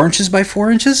 Or 4 inches by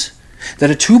 4 inches?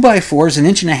 That a 2x4 is 1.5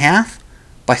 inches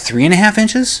by 3.5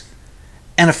 inches?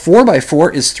 And a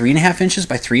 4x4 is 3.5 inches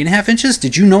by 3.5 inches?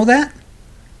 Did you know that?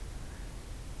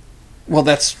 Well,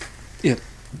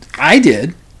 I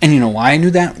did. And you know why I knew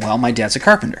that? Well, my dad's a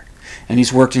carpenter. And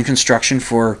he's worked in construction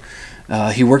for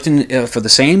the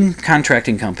same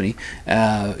contracting company.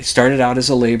 He started out as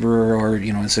a laborer or,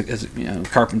 as a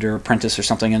carpenter apprentice or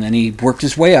something, and then he worked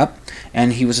his way up,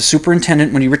 and he was a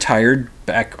superintendent when he retired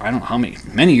back, I don't know how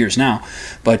many years now,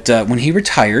 but when he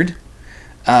retired,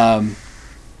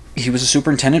 he was a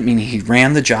superintendent, meaning he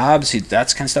ran the jobs,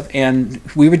 that kind of stuff, and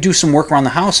we would do some work around the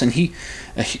house, and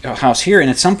a house here, and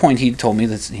at some point he told me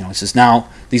that, he says, now,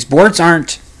 these boards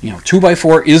aren't,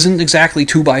 2x4 isn't exactly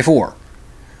 2x4.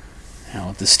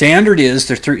 The standard is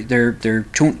they're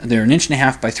 1.5 inches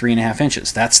by 3.5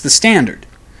 inches. That's the standard,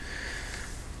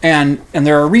 and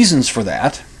there are reasons for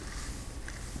that.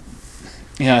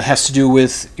 It has to do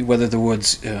with whether the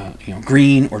wood's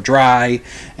green or dry.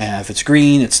 If it's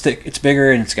green, it's thick, it's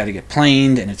bigger, and it's got to get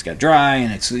planed, and it's got dry,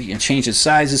 and it changes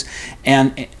sizes,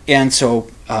 and so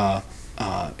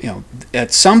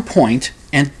at some point,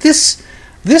 and this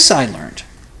I learned.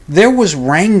 There was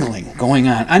wrangling going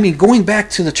on. I mean, going back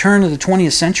to the turn of the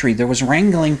 20th century, there was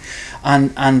wrangling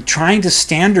on trying to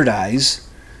standardize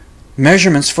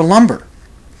measurements for lumber.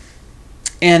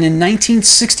 And in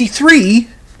 1963,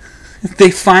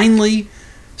 they finally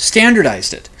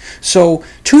standardized it. So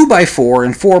 2x4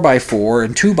 and 4x4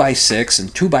 and 2x6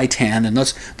 and 2x10, and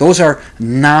those are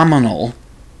nominal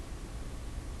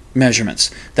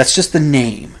measurements. That's just the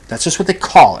name. That's just what they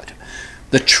call it.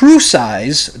 The true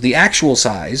size, the actual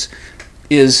size,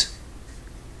 is,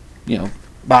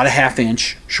 about 1/2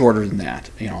 inch shorter than that.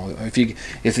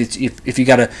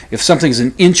 If something's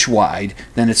 1 inch wide,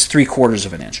 then it's 3/4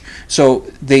 of an inch. So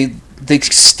they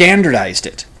standardized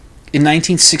it in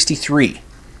 1963.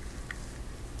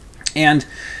 And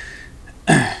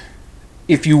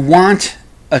if you want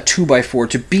a 2x4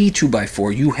 to be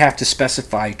 2x4, you have to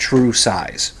specify true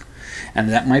size. And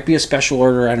that might be a special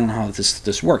order. I don't know how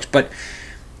this works. But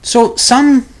so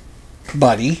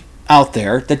somebody out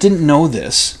there that didn't know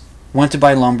this went to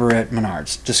buy lumber at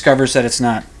Menards, discovers that it's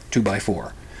not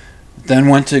 2x4. Then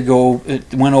went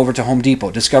over to Home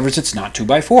Depot, discovers it's not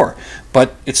 2x4,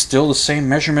 but it's still the same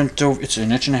measurement. It's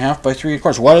 1.5 inches by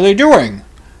 3/4. What are they doing?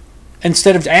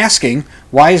 Instead of asking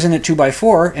why isn't it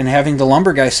 2x4 and having the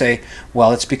lumber guy say,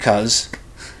 well, it's because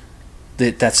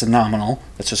that's a nominal.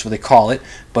 That's just what they call it.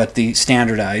 But the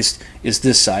standardized is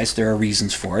this size. There are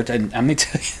reasons for it, and I'm going to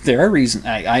tell you there are reasons.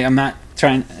 I'm not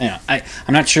trying.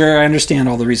 I'm not sure I understand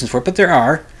all the reasons for it, but there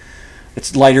are.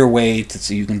 it's lighter weight. It's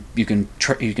you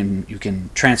can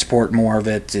transport more of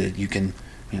it. You can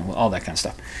all that kind of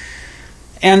stuff.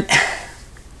 And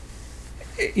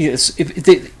yes,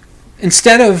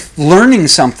 instead of learning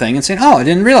something and saying, "Oh, I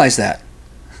didn't realize that,"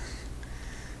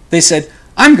 they said,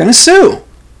 "I'm going to sue,"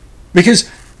 because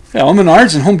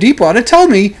Menards and Home Depot ought to tell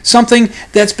me something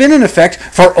that's been in effect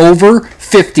for over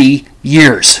 50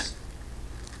 years.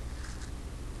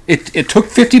 It took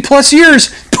 50 plus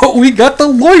years, but we got the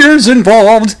lawyers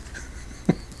involved.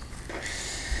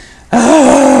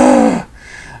 I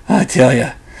tell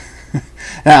you.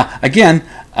 Now, again,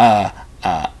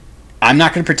 I'm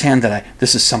not going to pretend that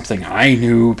this is something I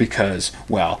knew because,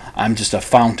 I'm just a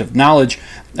fount of knowledge.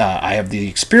 I have the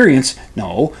experience.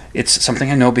 No, it's something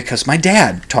I know because my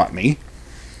dad taught me.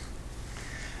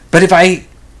 But if I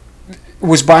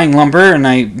was buying lumber and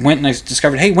I went and I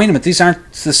discovered, hey, wait a minute, these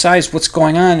aren't the size, what's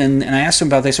going on? And I asked them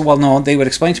about it. They said, well, no, they would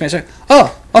explain to me. I said,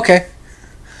 oh, okay.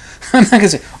 I'm not going to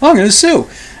say, I'm going to sue.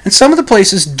 And some of the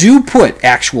places do put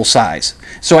actual size.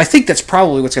 So I think that's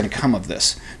probably what's going to come of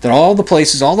this. That all the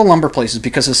places, all the lumber places,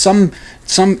 because of some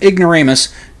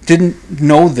ignoramus didn't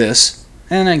know this.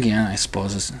 And again, I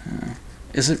suppose,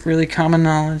 is it really common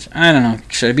knowledge? I don't know.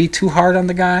 Should I be too hard on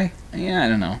the guy? Yeah, I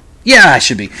don't know. Yeah, I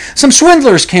should be. Some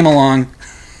swindlers came along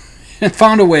and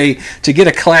found a way to get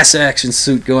a class action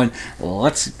suit going. Well,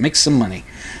 let's make some money.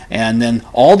 And then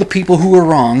all the people who were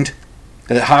wronged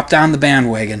that hopped on the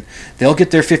bandwagon, they'll get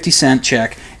their 50-cent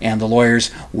check, and the lawyers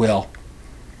will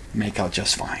make out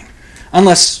just fine.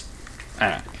 Unless,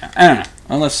 I don't know.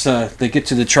 Unless they get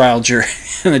to the trial jury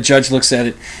and the judge looks at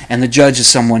it, and the judge is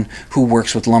someone who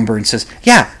works with lumber and says,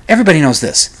 yeah, everybody knows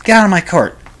this. Get out of my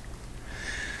court.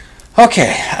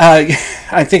 Okay,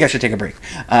 I think I should take a break.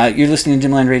 You're listening to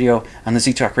Dimland Radio on the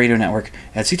Z-Talk Radio Network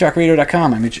at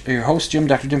ztalkradio.com. I'm your host, Jim,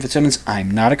 Dr. Dim Fitzsimmons.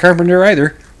 I'm not a carpenter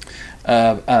either,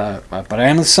 but I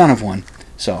am the son of one.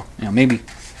 So, maybe.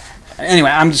 Anyway,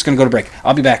 I'm just going to go to break.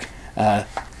 I'll be back.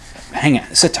 Hang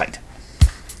on. Sit tight.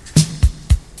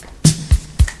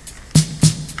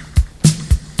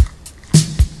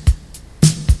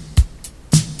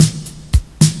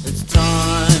 It's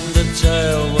time to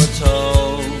tell the tale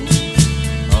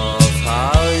of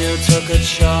how you took a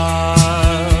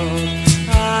child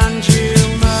and you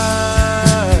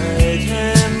made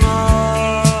him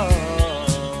old.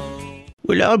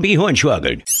 Well, I'll be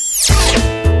hornswoggled.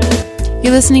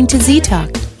 You're listening to Z-Talk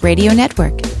Radio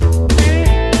Network.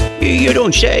 You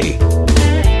don't say.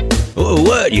 Oh,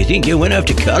 what? You think you went off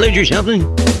to college or something?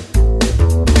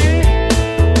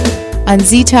 On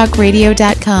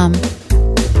ztalkradio.com.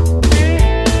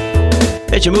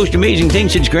 That's the most amazing thing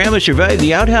since Grandma survived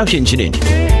the outhouse incident.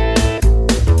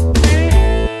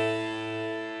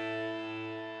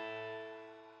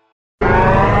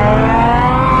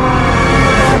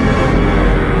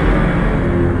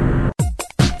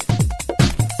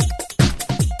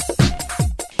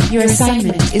 Your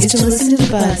assignment is to listen to The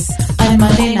Buzz on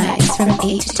Monday nights from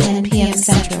 8 to 10 p.m.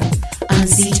 Central on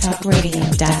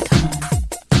ztalkradio.com.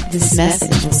 This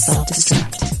message will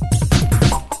self-destruct.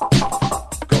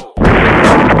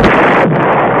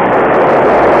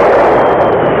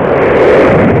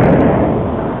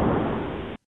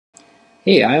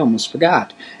 Hey, I almost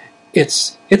forgot.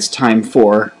 It's time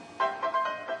for...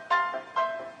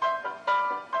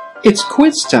 It's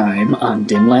quiz time on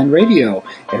Dimland Radio.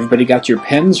 Everybody got your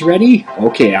pens ready?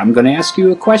 Okay, I'm going to ask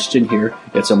you a question here.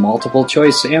 It's a multiple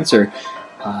choice answer.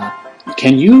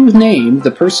 Can you name the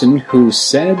person who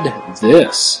said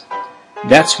this?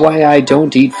 That's why I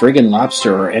don't eat friggin'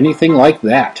 lobster or anything like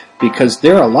that, because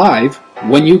they're alive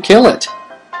when you kill it.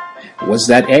 Was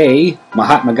that A,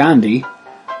 Mahatma Gandhi,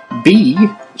 B,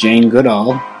 Jane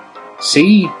Goodall,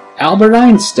 C, Albert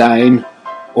Einstein,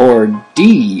 or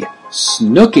D,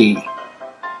 Snooki?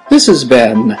 This has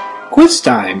been Quiz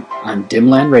Time on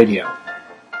Dimland Radio.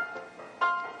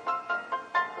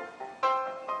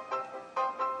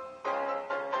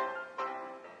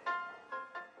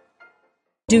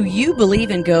 Do you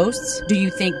believe in ghosts? Do you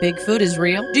think Bigfoot is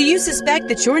real? Do you suspect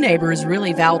that your neighbor is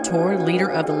really Valtor, leader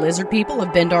of the lizard people of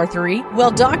Bendar 3?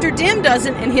 Well, Dr. Dim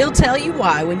doesn't, and he'll tell you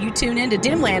why when you tune in to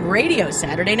Dimland Radio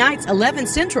Saturday nights, 11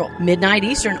 Central, midnight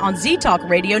Eastern on Z-Talk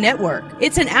Radio Network.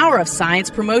 It's an hour of science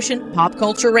promotion, pop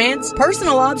culture rants,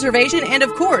 personal observation, and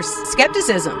of course,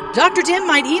 skepticism. Dr. Dim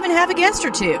might even have a guest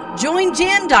or two. Join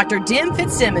Jim, Dr. Dim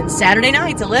Fitzsimmons, Saturday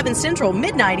nights, 11 Central,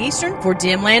 midnight Eastern for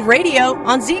Dimland Radio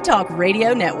on Z-Talk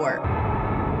Radio Network.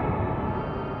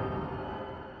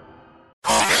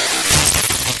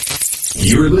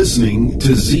 You're listening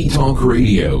to Z-Talk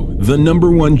Radio, the number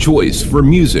one choice for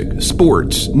music,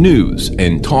 sports, news,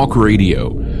 and talk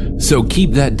radio. So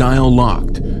keep that dial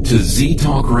locked to to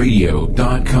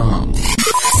ztalkradio.com.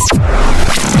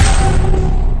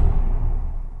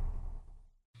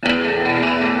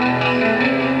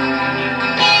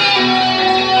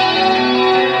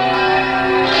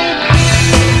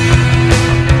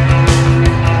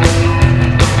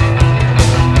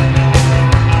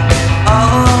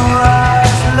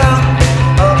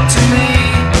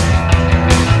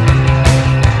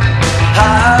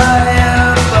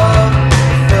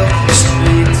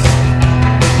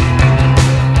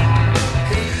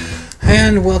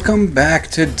 And welcome back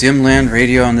to Dimland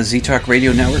Radio on the Z-Talk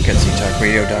Radio Network at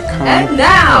ztalkradio.com. And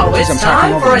now it's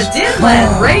time for a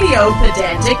Dimland Radio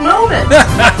pedantic moment.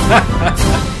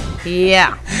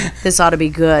 Yeah, this ought to be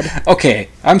good. Okay,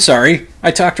 I'm sorry.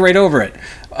 I talked right over it.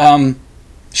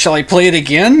 Shall I play it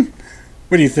again?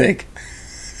 What do you think?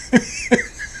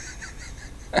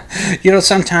 You know,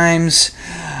 sometimes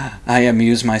I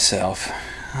amuse myself.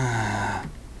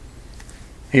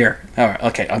 Here. All right,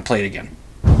 okay, I'll play it again.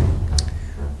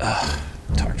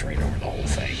 Talked right over the whole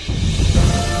thing.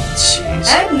 Jeez.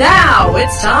 And now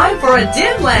it's time for a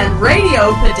Dimland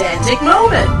Radio pedantic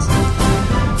moment.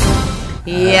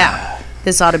 Yeah,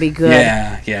 this ought to be good.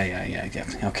 Yeah.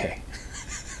 Okay.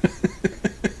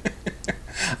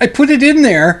 I put it in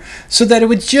there so that it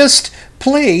would just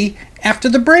play after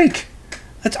the break.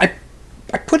 I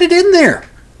put it in there.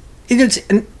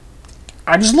 And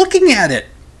I was looking at it,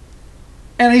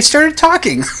 and I started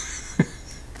talking.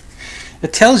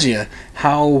 It tells you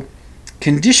how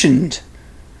conditioned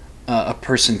a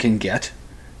person can get.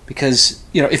 Because,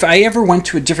 you know, if I ever went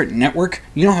to a different network,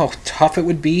 you know how tough it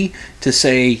would be to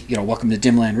say, you know, welcome to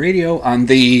Dimland Radio on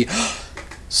the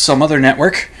some other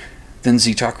network than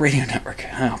Z-Talk Radio Network.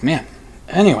 Oh, man.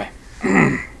 Anyway.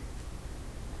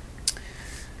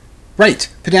 Right.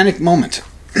 Pedantic moment.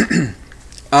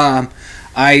 I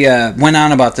went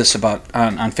on about this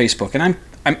on Facebook, and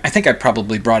I think I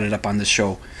probably brought it up on this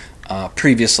show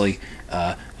previously,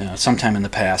 sometime in the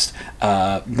past,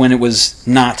 when it was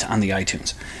not on the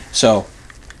iTunes. So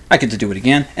I get to do it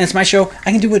again, and it's my show.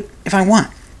 I can do it if I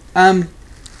want.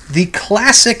 The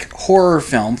classic horror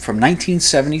film from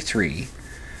 1973,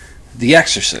 The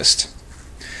Exorcist,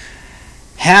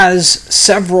 has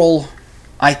several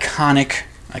iconic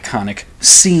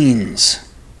scenes.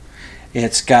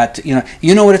 It's got,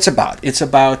 you know what it's about. It's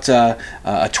about a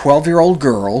 12-year-old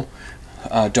girl,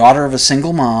 daughter of a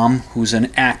single mom who's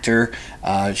an actor.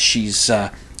 She's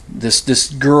this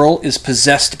girl is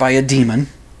possessed by a demon,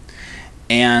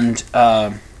 and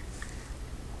a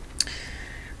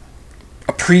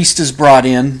priest is brought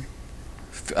in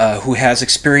who has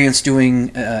experience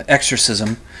doing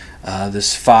exorcism.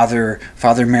 This Father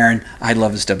Marin, I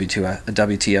love his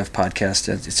WTF podcast.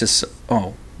 It's just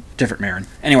different Marin.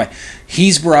 Anyway,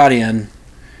 he's brought in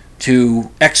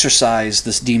to exorcise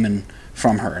this demon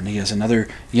from her, and he has another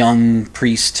young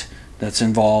priest that's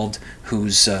involved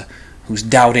who's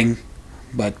doubting,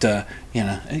 but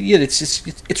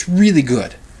it's really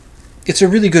good. It's a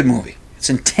really good movie. It's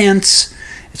intense.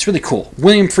 It's really cool.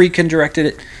 William Friedkin directed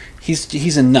it.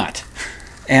 He's a nut,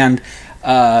 and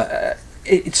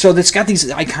so it's got these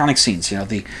iconic scenes. You know,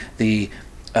 the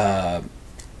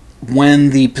when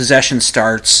the possession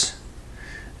starts,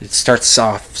 it starts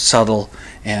soft, subtle,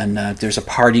 and there's a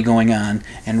party going on,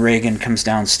 and Reagan comes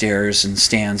downstairs and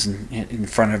stands in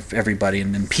front of everybody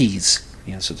and then pees.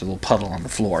 You know, so there's a little puddle on the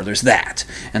floor. There's that,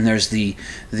 and there's the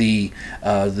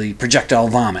projectile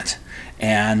vomit,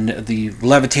 and the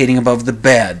levitating above the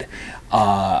bed,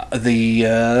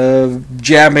 the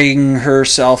jabbing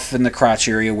herself in the crotch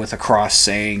area with a cross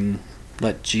saying,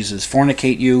 "Let Jesus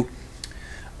fornicate you,"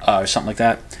 or something like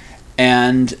that.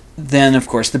 And then, of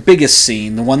course, the biggest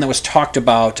scene, the one that was talked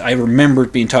about, I remember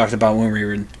it being talked about when we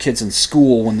were kids in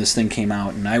school when this thing came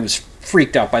out, and I was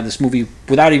freaked out by this movie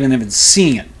without even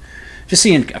seeing it. Just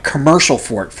seeing a commercial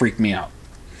for it freaked me out.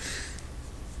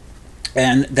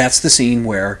 And that's the scene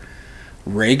where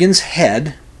Reagan's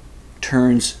head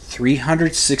turns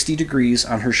 360 degrees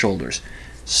on her shoulders.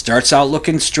 Starts out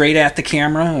looking straight at the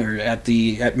camera, or at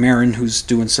Marin, who's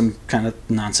doing some kind of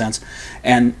nonsense,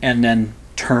 and then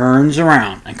turns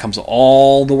around and comes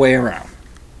all the way around.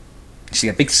 She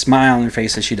got a big smile on her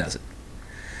face as she does it.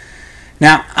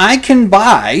 Now, I can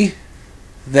buy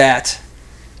that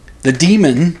the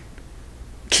demon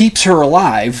keeps her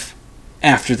alive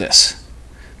after this,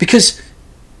 because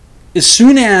as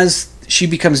soon as she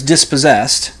becomes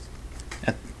dispossessed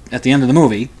at the end of the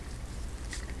movie,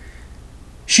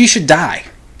 she should die.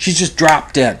 She's just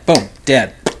dropped dead. Boom,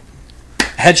 dead.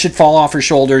 Head should fall off her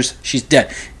shoulders. She's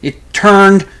dead. It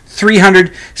turned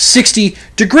 360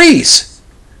 degrees.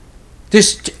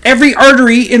 Every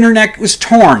artery in her neck was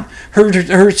torn.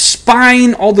 her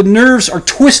spine, all the nerves are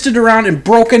twisted around and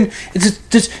broken.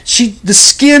 The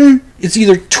skin is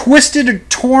either twisted or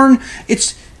torn.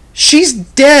 She's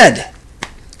dead.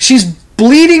 She's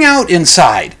bleeding out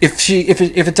inside. If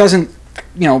it doesn't,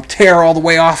 tear all the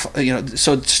way off,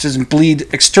 so it just doesn't bleed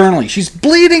externally. She's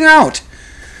bleeding out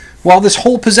while this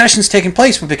whole possession's taking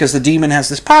place, but because the demon has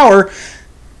this power,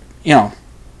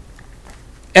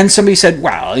 and somebody said,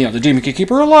 well, the demon can keep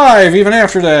her alive even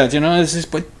after that,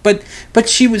 but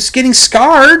she was getting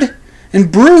scarred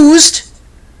and bruised,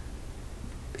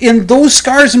 and those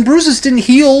scars and bruises didn't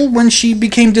heal when she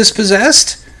became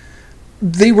dispossessed.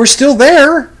 They were still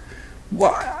there.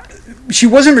 She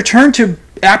wasn't returned to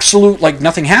absolute,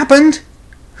 nothing happened.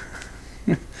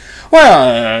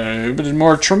 Well, it would have been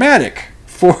more traumatic.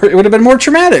 It would have been more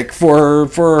traumatic for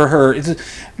her.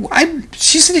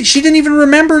 She said she didn't even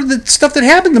remember the stuff that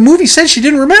happened. The movie said she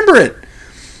didn't remember it.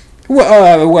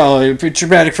 Well, it would be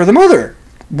traumatic for the mother.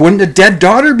 Wouldn't a dead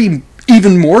daughter be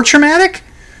even more traumatic?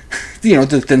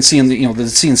 Than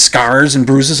seeing scars and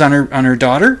bruises on her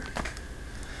daughter.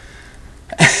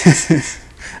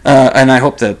 And I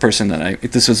hope the person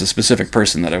this was a specific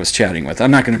person that I was chatting with. I'm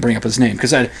not going to bring up his name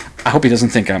because I hope he doesn't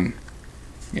think I'm,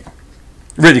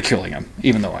 ridiculing him,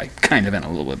 even though I kind of am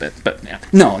a little bit. But yeah,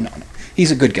 no,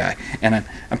 he's a good guy, and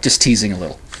I'm just teasing a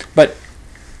little. But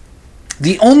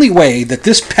the only way that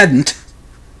this pedant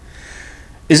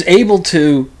is able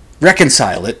to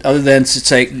reconcile it, other than to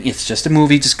say it's just a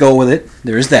movie, just go with it.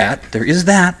 There is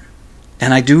that,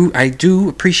 and I do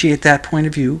appreciate that point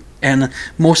of view. And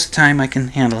most of the time I can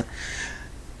handle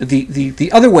it.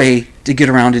 The other way to get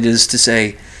around it is to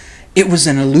say it was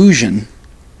an illusion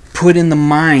put in the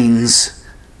minds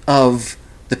of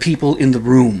the people in the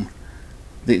room.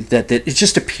 That it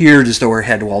just appeared as though her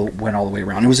head went all the way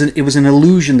around. It was an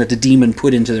illusion that the demon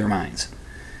put into their minds.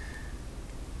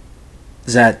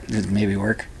 Does that maybe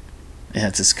work? Yeah,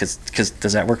 it's just because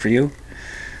does that work for you?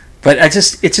 But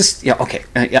okay.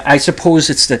 I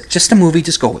suppose it's just a movie.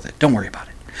 Just go with it. Don't worry about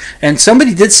it. And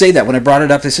somebody did say that when I brought it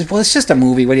up. They said, well, it's just a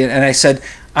movie. And I said,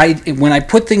 when I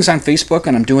put things on Facebook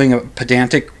and I'm doing a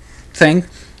pedantic thing,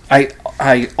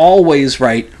 I always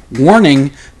write,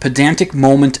 warning, pedantic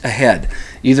moment ahead.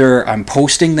 Either I'm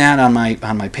posting that on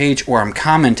my page or I'm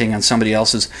commenting on somebody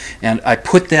else's, and I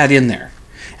put that in there.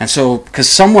 And so, because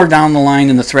somewhere down the line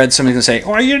in the thread, somebody's going to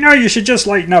say, oh, you should just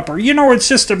lighten up, or, it's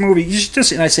just a movie. You should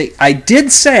just... And I say, I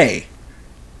did say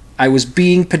I was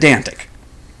being pedantic.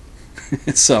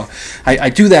 So I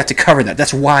do that to cover that.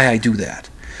 That's why I do that.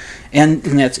 And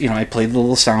that's, I played the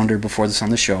little sounder before this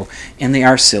on the show, and they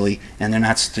are silly, and they're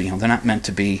not meant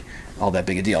to be all that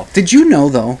big a deal. Did you know,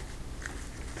 though,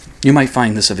 you might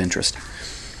find this of interest,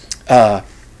 that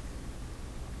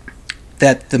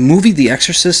the movie The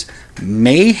Exorcist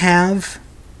may have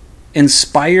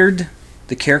inspired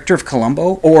the character of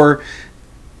Columbo, or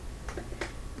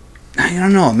I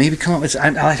don't know, maybe Columbo.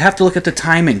 I'd have to look at the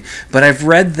timing, but I've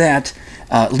read that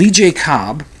Lee J.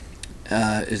 Cobb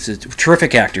is a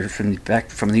terrific actor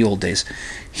from the old days.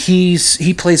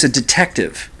 He plays a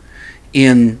detective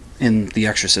in The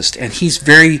Exorcist, and he's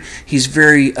very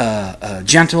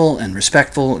gentle and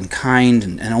respectful and kind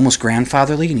and almost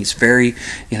grandfatherly, and he's very,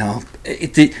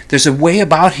 there's a way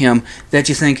about him that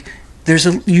you think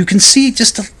you can see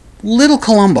just a little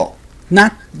Columbo.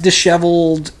 Not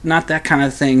disheveled, not that kind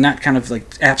of thing, not kind of like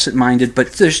absent-minded,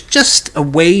 but there's just a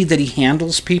way that he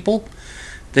handles people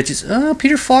that just,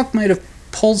 Peter Falk might have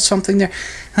pulled something there.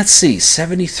 Let's see,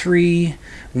 73,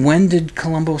 when did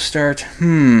Columbo start?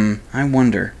 I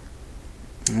wonder.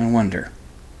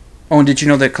 Oh, and did you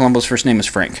know that Columbo's first name is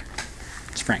Frank?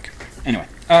 It's Frank. Anyway,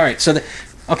 all right, so,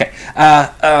 okay.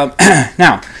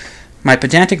 Now, my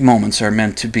pedantic moments are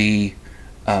meant to be,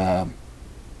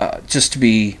 just to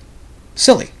be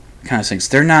silly kind of things.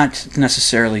 They're not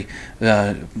necessarily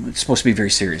supposed to be very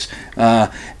serious.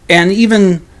 And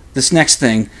even this next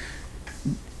thing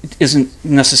isn't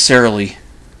necessarily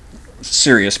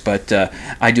serious, but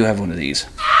I do have one of these.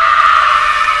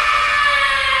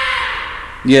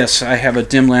 Yes, I have a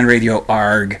Dimland Radio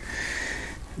ARG.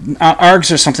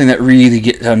 ARGs are something that really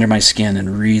get under my skin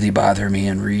and really bother me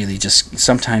and really just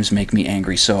sometimes make me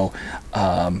angry, so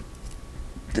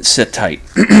sit tight.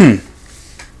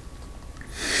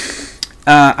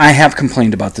 I have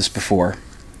complained about this before,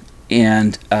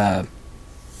 and how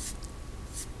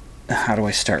do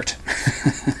I start?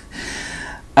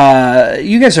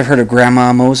 You guys have heard of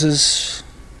Grandma Moses,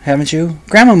 haven't you?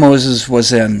 Grandma Moses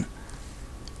was an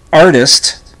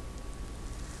artist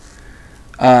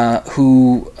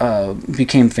who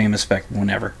became famous back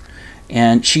whenever,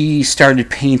 and she started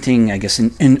painting, I guess,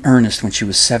 in earnest when she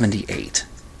was 78.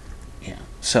 Yeah,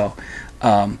 so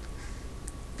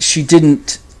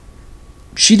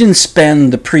she didn't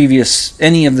spend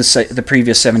any of the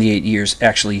previous 78 years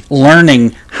actually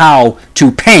learning how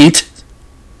to paint.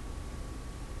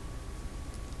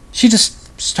 She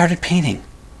just started painting.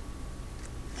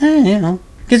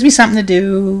 Gives me something to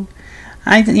do.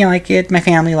 I like it. My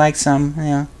family likes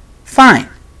them. Fine.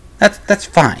 That's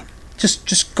fine.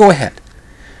 Just go ahead.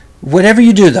 Whatever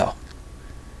you do, though,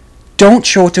 don't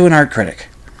show it to an art critic.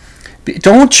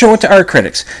 Don't show it to art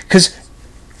critics, because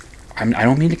I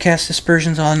don't mean to cast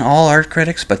aspersions on all art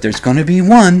critics, but there's going to be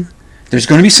one. There's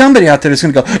going to be somebody out there that's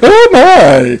going to go, oh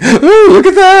my, oh look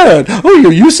at that, oh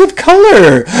your use of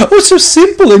color, oh so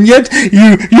simple, and yet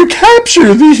you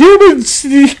capture the human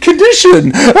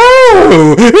condition,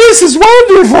 oh this is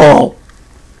wonderful.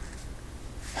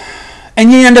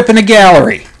 And you end up in a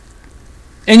gallery,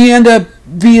 and you end up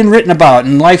being written about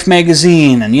in Life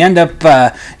magazine, and you end up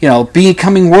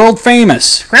becoming world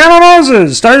famous. Grandma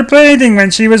Moses started painting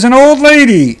when she was an old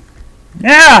lady.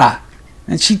 Yeah,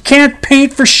 and she can't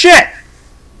paint for shit.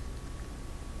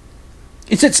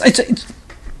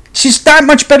 She's not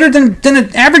much better than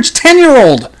an average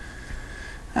 10-year-old.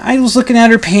 I was looking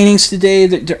at her paintings today.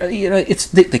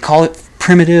 They call it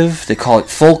primitive. They call it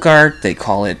folk art. They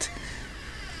call it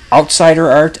outsider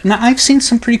art. Now, I've seen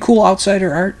some pretty cool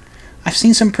outsider art. I've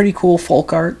seen some pretty cool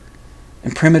folk art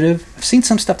and primitive. I've seen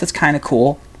some stuff that's kind of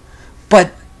cool.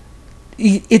 But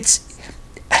it's...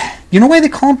 You know why they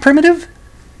call them primitive?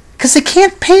 Because they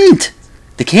can't paint.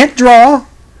 They can't draw.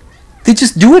 They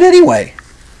just do it anyway.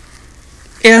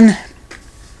 And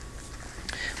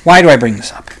why do I bring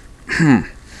this up?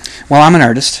 Well, I'm an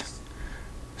artist.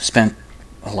 Spent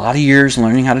a lot of years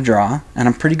learning how to draw, and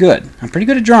I'm pretty good. I'm pretty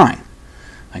good at drawing.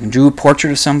 I can do a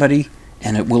portrait of somebody,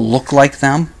 and it will look like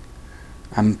them.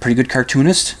 I'm a pretty good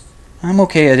cartoonist. I'm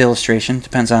okay at illustration.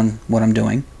 Depends on what I'm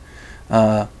doing.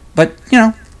 But,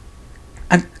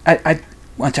 I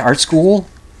went to art school.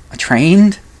 I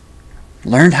trained.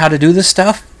 Learned how to do this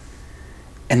stuff.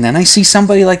 And then I see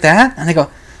somebody like that, and I go,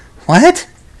 what?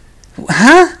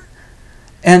 Huh?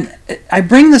 And I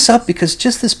bring this up because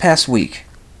just this past week,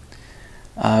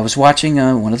 I was watching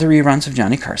one of the reruns of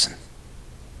Johnny Carson.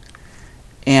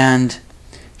 And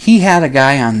he had a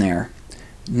guy on there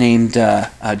named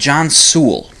John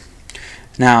Sewell.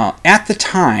 Now, at the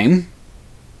time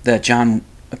that John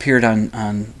appeared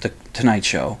on the Tonight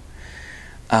Show,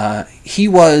 he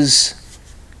was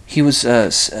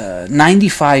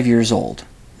 95 years old.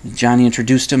 Johnny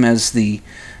introduced him as the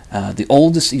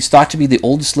oldest. He's thought to be the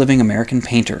oldest living American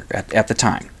painter at the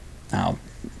time. Now,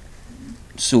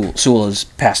 Sewell has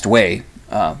passed away.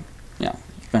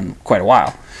 It's been quite a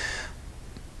while.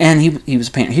 And he was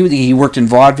a painter. He worked in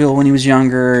vaudeville when he was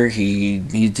younger. He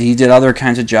did other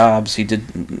kinds of jobs. He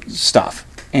did stuff.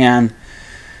 And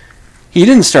he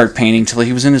didn't start painting till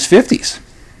he was in his 50s.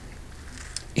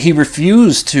 He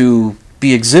refused to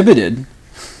be exhibited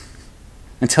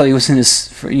until he was in his,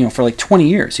 for like 20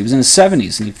 years. He was in his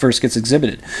 70s and he first gets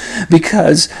exhibited.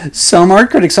 Because some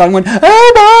art critics saw him and went,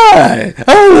 oh my!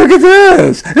 Oh, look at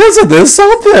this! Isn't this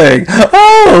something?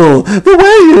 Oh, the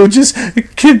way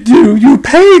you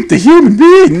paint the human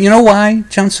being. You know why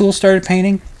John Sewell started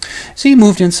painting? So he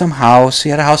moved in some house. He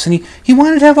had a house and he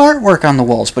wanted to have artwork on the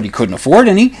walls, but he couldn't afford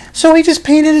any, so he just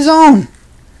painted his own.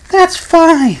 That's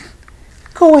fine.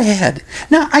 Go ahead.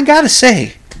 Now, I gotta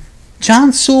say,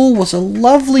 John Sewell was a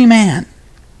lovely man.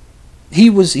 He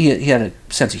had a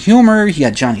sense of humor. He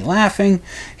had Johnny laughing.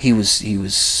 He was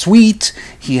sweet.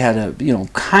 He had a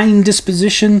kind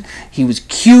disposition. He was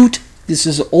cute. This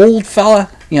is an old fella.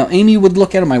 Amy would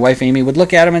look at him. My wife Amy would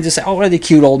look at him and just say, "Oh, what a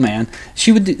cute old man."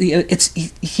 She would.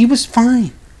 He was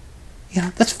fine.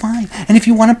 That's fine. And if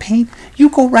you want to paint, you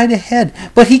go right ahead.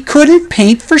 But he couldn't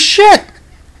paint for shit.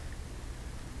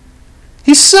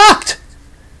 He sucked.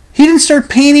 He didn't start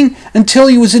painting until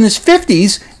he was in his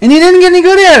 50s, and he didn't get any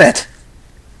good at it.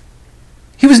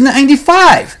 He was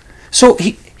 95. So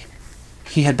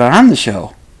he had been on the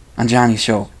show, on Johnny's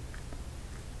show,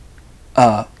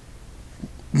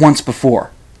 once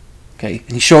before. Okay,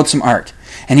 and he showed some art.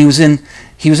 And he was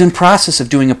in process of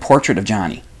doing a portrait of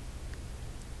Johnny.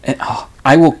 And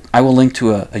I will link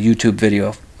to a YouTube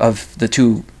video of the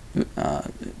two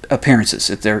appearances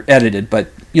if they're edited, but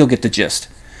you'll get the gist.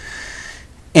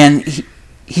 And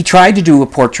he tried to do a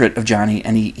portrait of Johnny,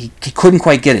 and he couldn't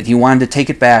quite get it. He wanted to take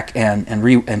it back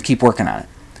and keep working on it.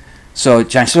 So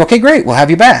Johnny said, "Okay, great, we'll have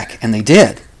you back," and they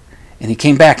did. And he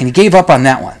came back, and he gave up on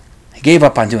that one. He gave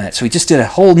up on doing it, so he just did a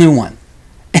whole new one.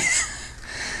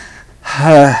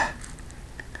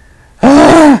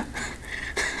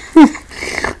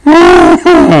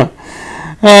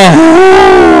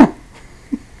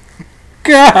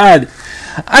 God,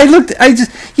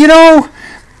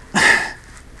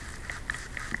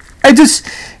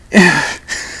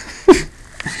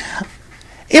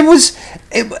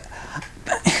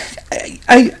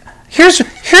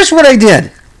 Here's what I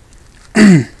did.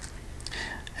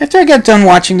 After I got done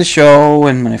watching the show,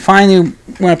 and when I finally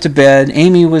went up to bed,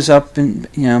 Amy was up in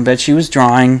bed. She was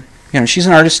drawing. She's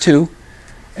an artist too,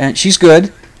 and she's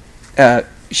good.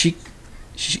 She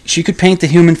could paint the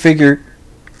human figure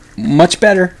much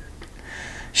better.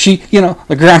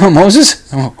 Like Grandma Moses.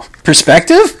 Oh,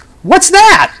 perspective? What's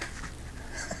that?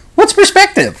 What's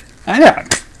perspective? I know.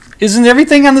 Isn't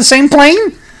everything on the same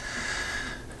plane?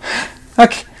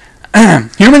 Okay.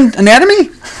 Human anatomy?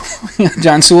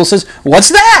 John Sewell says, what's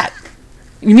that?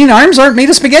 You mean arms aren't made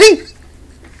of spaghetti?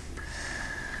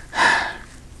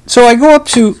 So I go up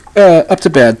to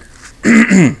bed,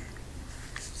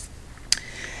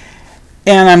 and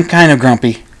I'm kind of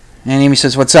grumpy. And Amy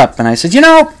says, what's up? And I said,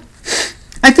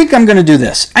 I think I'm going to do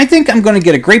this. I think I'm going to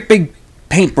get a great big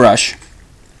paintbrush,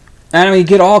 and I'm going to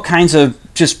get all kinds of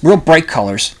just real bright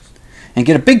colors, and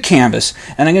get a big canvas,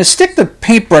 and I'm going to stick the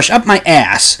paintbrush up my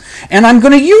ass, and I'm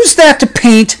going to use that to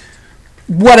paint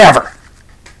whatever.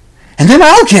 And then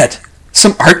I'll get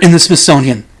some art in the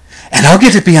Smithsonian, and I'll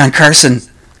get to be on Carson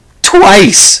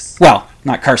twice. Well,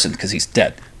 not Carson because he's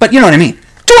dead, but you know what I mean.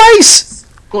 Twice!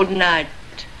 Good night,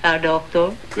 Herr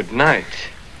Doctor. Good night,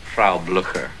 Frau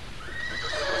Blucher.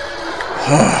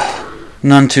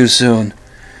 None too soon.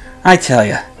 I tell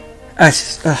you.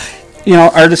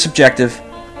 Art is subjective.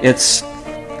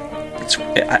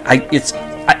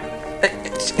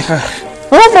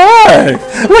 Oh my!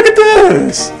 Look at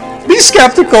this! Be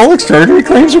skeptical. Extraordinary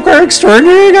claims require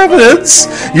extraordinary evidence.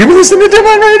 You've been listening to Dim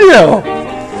on Radio.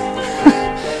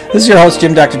 This is your host,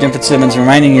 Jim Dr. Dim Fitzsimmons,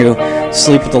 reminding you,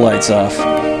 sleep with the lights off.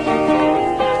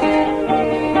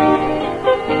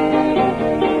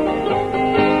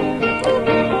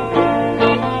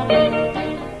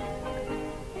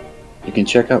 You can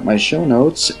check out my show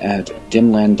notes at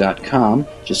dimland.com.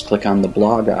 Just click on the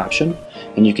blog option,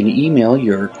 and you can email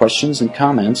your questions and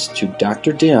comments to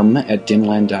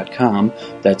drdim@dimland.com.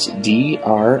 That's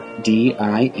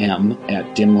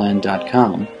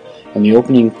drdim@dimland.com. And the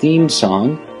opening theme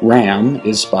song, Ram,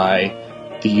 is by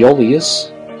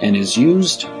Theolius and is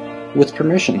used with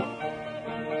permission.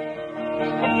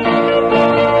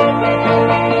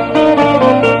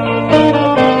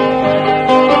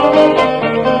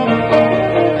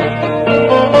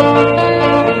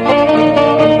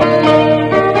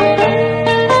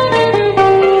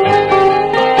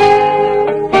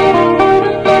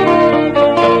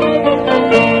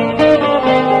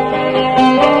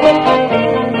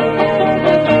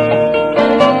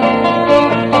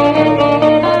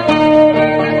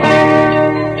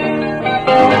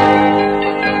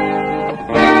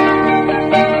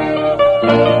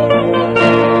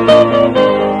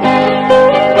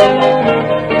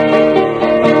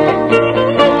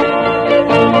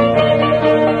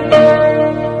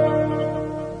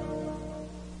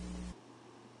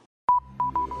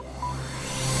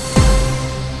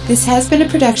 This has been a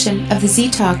production of the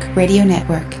Z-Talk Radio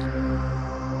Network.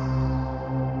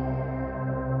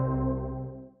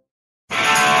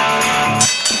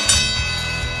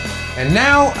 And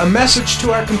now, a message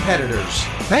to our competitors.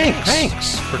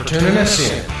 Thanks for tuning us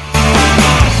in.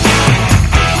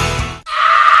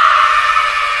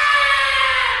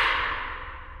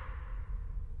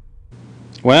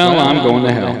 Well, I'm going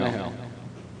to hell.